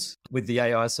statement with the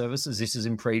AI services. This is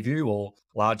in preview, or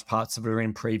large parts of it are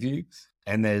in preview.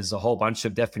 And there's a whole bunch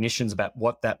of definitions about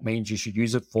what that means you should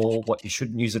use it for, what you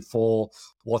shouldn't use it for,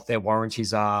 what their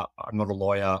warranties are. I'm not a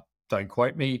lawyer, don't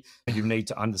quote me. You need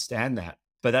to understand that.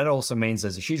 But that also means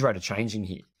there's a huge rate of change in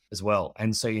here as well.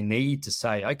 And so you need to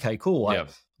say, okay, cool. I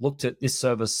looked at this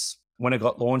service when it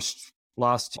got launched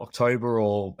last October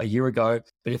or a year ago.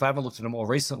 But if I haven't looked at it more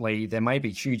recently, there may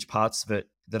be huge parts of it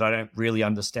that I don't really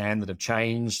understand that have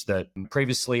changed, that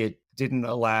previously it didn't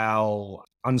allow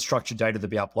unstructured data to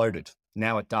be uploaded.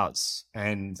 Now it does.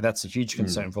 And that's a huge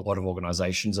concern for a lot of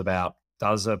organizations about,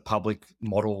 does a public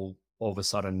model all of a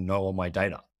sudden know all my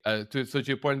data? So to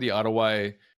your point, the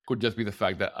ROI could just be the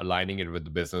fact that aligning it with the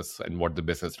business and what the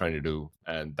business is trying to do.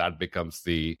 And that becomes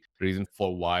the reason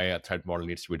for why a threat model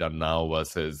needs to be done now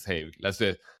versus, hey, let's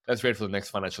wait for the next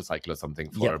financial cycle or something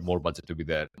for more budget to be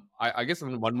there. I guess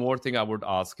one more thing I would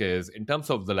ask is, in terms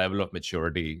of the level of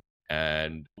maturity,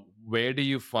 and where do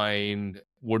you find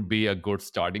would be a good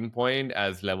starting point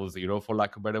as level 0, for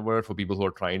lack of a better word, for people who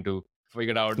are trying to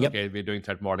figure out, okay, we're doing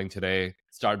threat modeling today,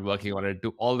 start working on it,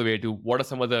 to all the way to what are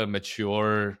some of the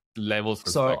mature levels?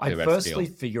 So I firstly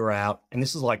figure out, and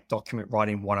this is like document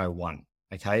writing 101,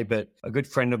 okay? But a good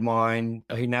friend of mine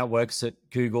who now works at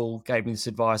Google gave me this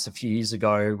advice a few years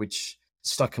ago, which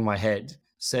stuck in my head,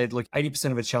 said, look,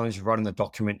 80% of a challenge of writing the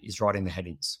document is writing the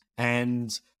headings.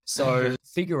 And so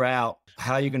figure out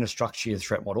how you're going to structure your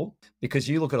threat model, because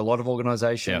you look at a lot of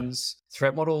organizations,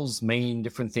 threat models mean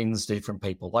different things to different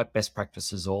people, like best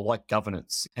practices or like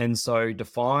governance. And so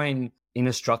define in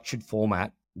a structured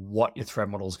format what your threat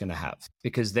model is going to have,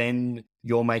 because then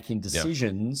you're making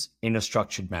decisions in a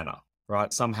structured manner,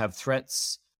 right? Some have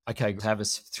threats, Okay, have a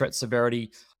threat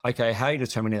severity. Okay, how are you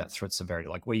determining that threat severity?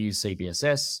 Like we use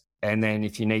CBSS. And then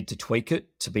if you need to tweak it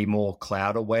to be more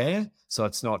cloud aware, so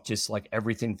it's not just like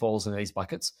everything falls in these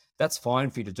buckets, that's fine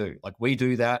for you to do. Like we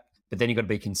do that, but then you've got to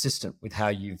be consistent with how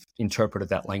you've interpreted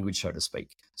that language, so to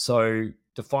speak. So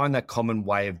define that common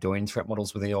way of doing threat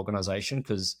models within the organization,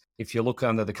 because if you look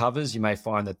under the covers, you may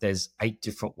find that there's 8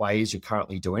 different ways you're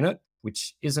currently doing it,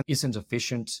 which isn't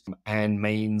efficient and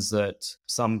means that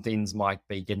some things might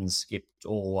be getting skipped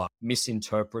or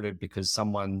misinterpreted because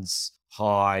someone's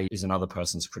high is another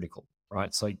person's critical,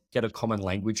 right? So get a common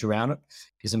language around it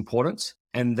is important.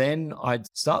 And then I'd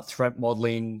start threat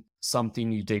modeling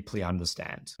something you deeply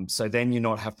understand. So then you're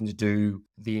not having to do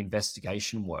the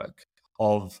investigation work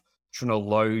of trying to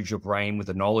load your brain with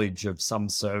the knowledge of some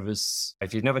service.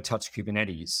 If you've never touched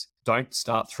Kubernetes, don't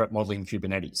start threat modeling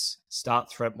Kubernetes.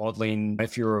 Start threat modeling,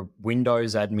 if you're a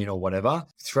Windows admin or whatever,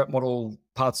 threat model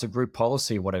parts of group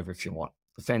policy, whatever, if you want.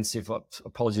 Offensive,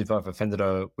 apologies if I've offended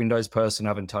a Windows person. I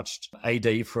haven't touched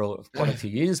AD for quite a few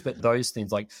years, but those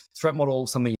things like threat model,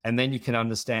 something, and then you can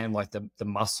understand like the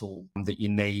muscle that you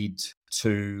need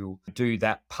to do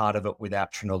that part of it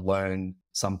without trying to learn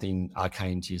something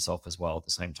arcane to yourself as well at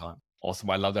the same time. Awesome.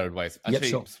 I love that advice. Actually,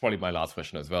 sure. It's probably my last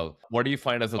question as well. What do you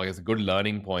find as a good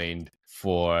learning point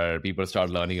for people to start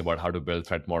learning about how to build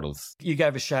threat models? You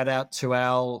gave a shout out to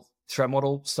our threat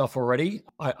model stuff already.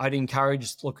 I'd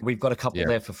encourage, look, we've got a couple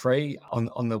there for free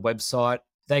on the website.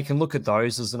 They can look at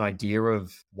those as an idea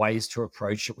of ways to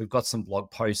approach it. We've got some blog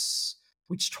posts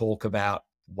which talk about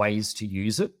ways to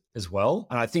use it as well.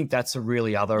 And I think that's a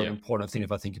really other important thing,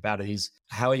 if I think about it, is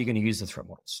how are you going to use the threat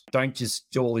models? Don't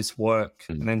just do all this work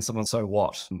and then someone, so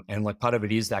what? And like part of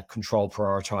it is that control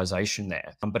prioritization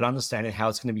there, but understanding how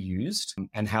it's going to be used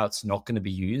and how it's not going to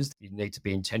be used. You need to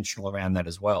be intentional around that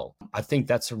as well. I think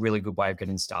that's a really good way of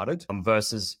getting started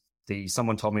versus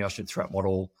someone told me I should threat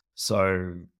model.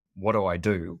 So what do I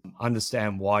do?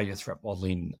 Understand why you're threat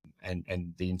modeling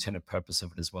and the intended purpose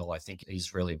of it as well, I think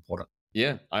is really important.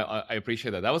 Yeah, I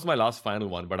appreciate that. That was my last final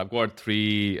one, but I've got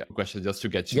 3 questions just to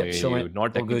get to know you.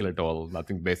 Not technical at all,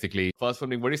 nothing basically. First one,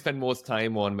 what do you spend most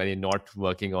time on when you're not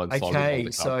working on solving all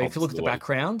the so if you look at the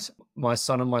background, my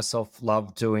son and myself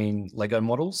love doing Lego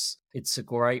models. It's a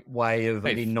great way of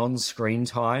having non-screen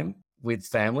time with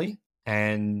family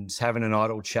and having an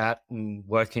idle chat and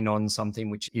working on something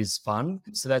which is fun.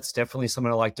 So that's definitely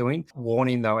something I like doing.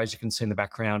 Warning though, as you can see in the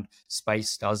background,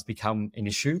 space does become an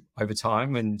issue over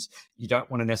time and you don't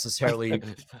want to necessarily,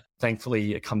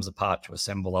 thankfully it comes apart to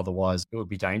assemble, otherwise it would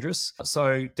be dangerous.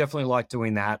 So definitely like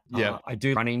doing that. I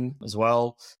do running as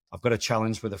well. I've got a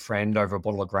challenge with a friend over a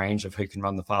bottle of Grange of who can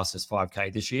run the fastest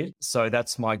 5K this year. So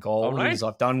that's my goal. Is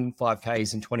I've done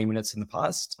 5Ks in 20 minutes in the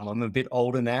past. I'm a bit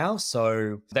older now.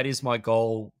 So that is my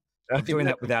goal. I'm doing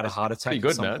that without a heart attack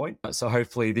at some point. So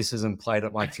hopefully this isn't played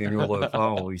at my funeral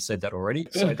of, we said that already.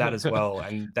 So that as well.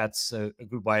 And that's a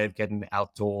good way of getting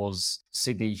outdoors,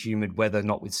 Sydney humid weather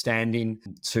notwithstanding,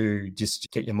 to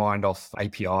just get your mind off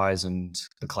APIs and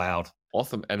the cloud.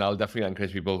 Awesome. And I'll definitely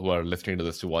encourage people who are listening to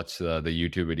this to watch the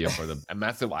YouTube video for the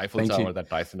massive Eiffel Tower that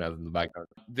Tyson has in the background.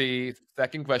 The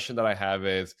second question that I have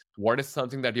is, what is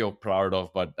something that you're proud of,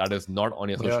 but that is not on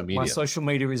your social media? My social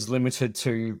media is limited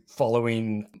to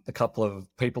following a couple of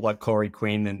people like Corey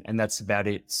Quinn, and that's about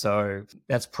it. So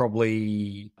that's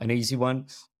probably an easy one.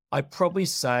 I'd probably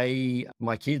say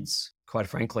my kids, quite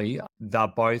frankly, they're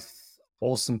both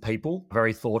awesome people,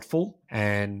 very thoughtful.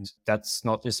 And that's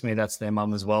not just me, that's their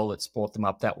mum as well that's brought them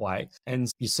up that way.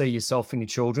 And you see yourself in your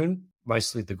children,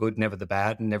 mostly the good, never the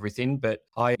bad and everything. But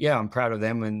I'm proud of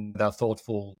them and they're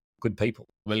thoughtful, good people.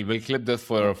 We'll clip this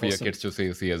for your kids to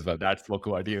see as well. That's spoke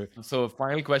about you. So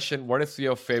final question, what is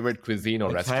your favorite cuisine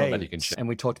or restaurant that you can share? And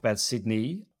we talked about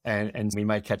Sydney and we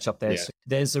may catch up there. So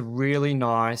there's a really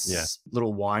nice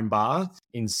little wine bar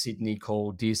in Sydney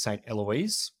called Dear St.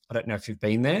 Eloise. I don't know if you've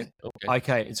been there.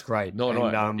 Okay, it's great.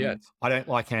 I don't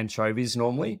like anchovies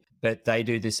normally, but they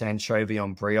do this anchovy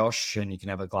on brioche and you can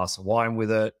have a glass of wine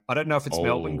with it. I don't know if it's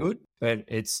Melbourne good, but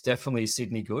it's definitely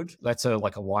Sydney good. That's a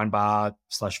wine bar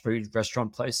 / food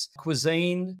restaurant place.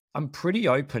 Cuisine, I'm pretty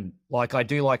open. Like I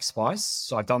do like spice.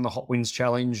 So I've done the Hot Wings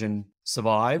challenge and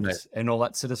survived and all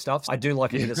that sort of stuff. I do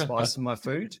like a bit of spice in my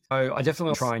food. So I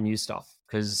definitely try new stuff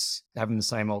because having the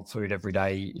same old food every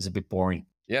day is a bit boring.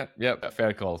 Yeah.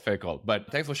 Fair call. But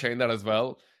thanks for sharing that as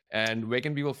well. And where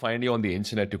can people find you on the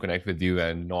internet to connect with you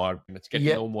and get to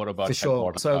know more about for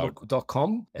sure. So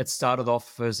 .com. It started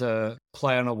off as a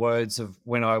play on the words of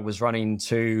when I was running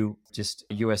to just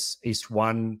US East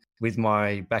 1 with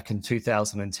my back in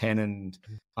 2010 and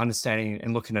understanding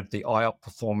and looking at the IOP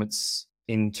performance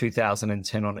in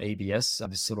 2010 on EBS.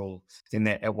 This little thing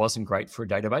there, it wasn't great for a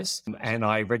database. And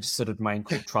I registered a domain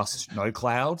called Trust No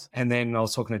Cloud. And then I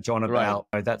was talking to John about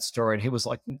that story, and he was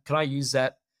like, can I use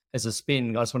that as a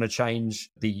spin? I just want to change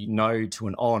the no to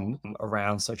an on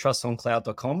around. So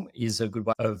trustoncloud.com is a good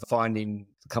way of finding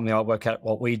the company I work at,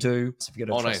 what we do. So if you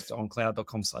go to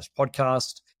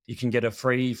trustoncloud.com/podcast, you can get a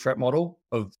free threat model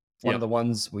of one of the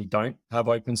ones we don't have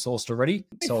open sourced already.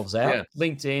 Solves out. Yeah.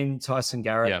 LinkedIn, Tyson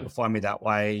Garrett, you'll find me that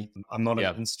way. I'm not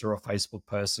an Insta or Facebook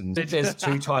person. If there's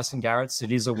two Tyson Garretts,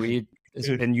 it is a weird, it's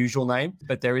an unusual name,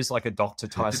 but there is like a Dr.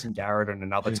 Tyson Garrett and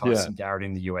another Tyson Garrett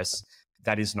in the US.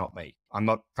 That is not me. I'm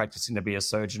not practicing to be a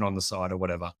surgeon on the side or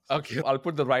whatever. Okay, I'll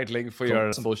put the right link for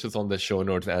your socials on the show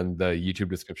notes and the YouTube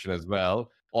description as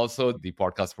well. Also, the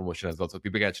podcast promotion as well. So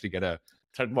people can actually get a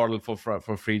threat model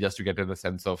for free, just to get in the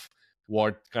sense of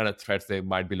what kind of threats they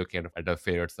might be looking at a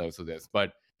favorite service of this.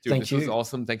 But dude, this was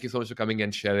awesome. Thank you so much for coming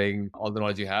and sharing all the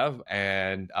knowledge you have.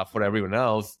 And for everyone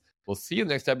else, we'll see you in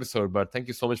the next episode. But thank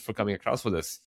you so much for coming across for this.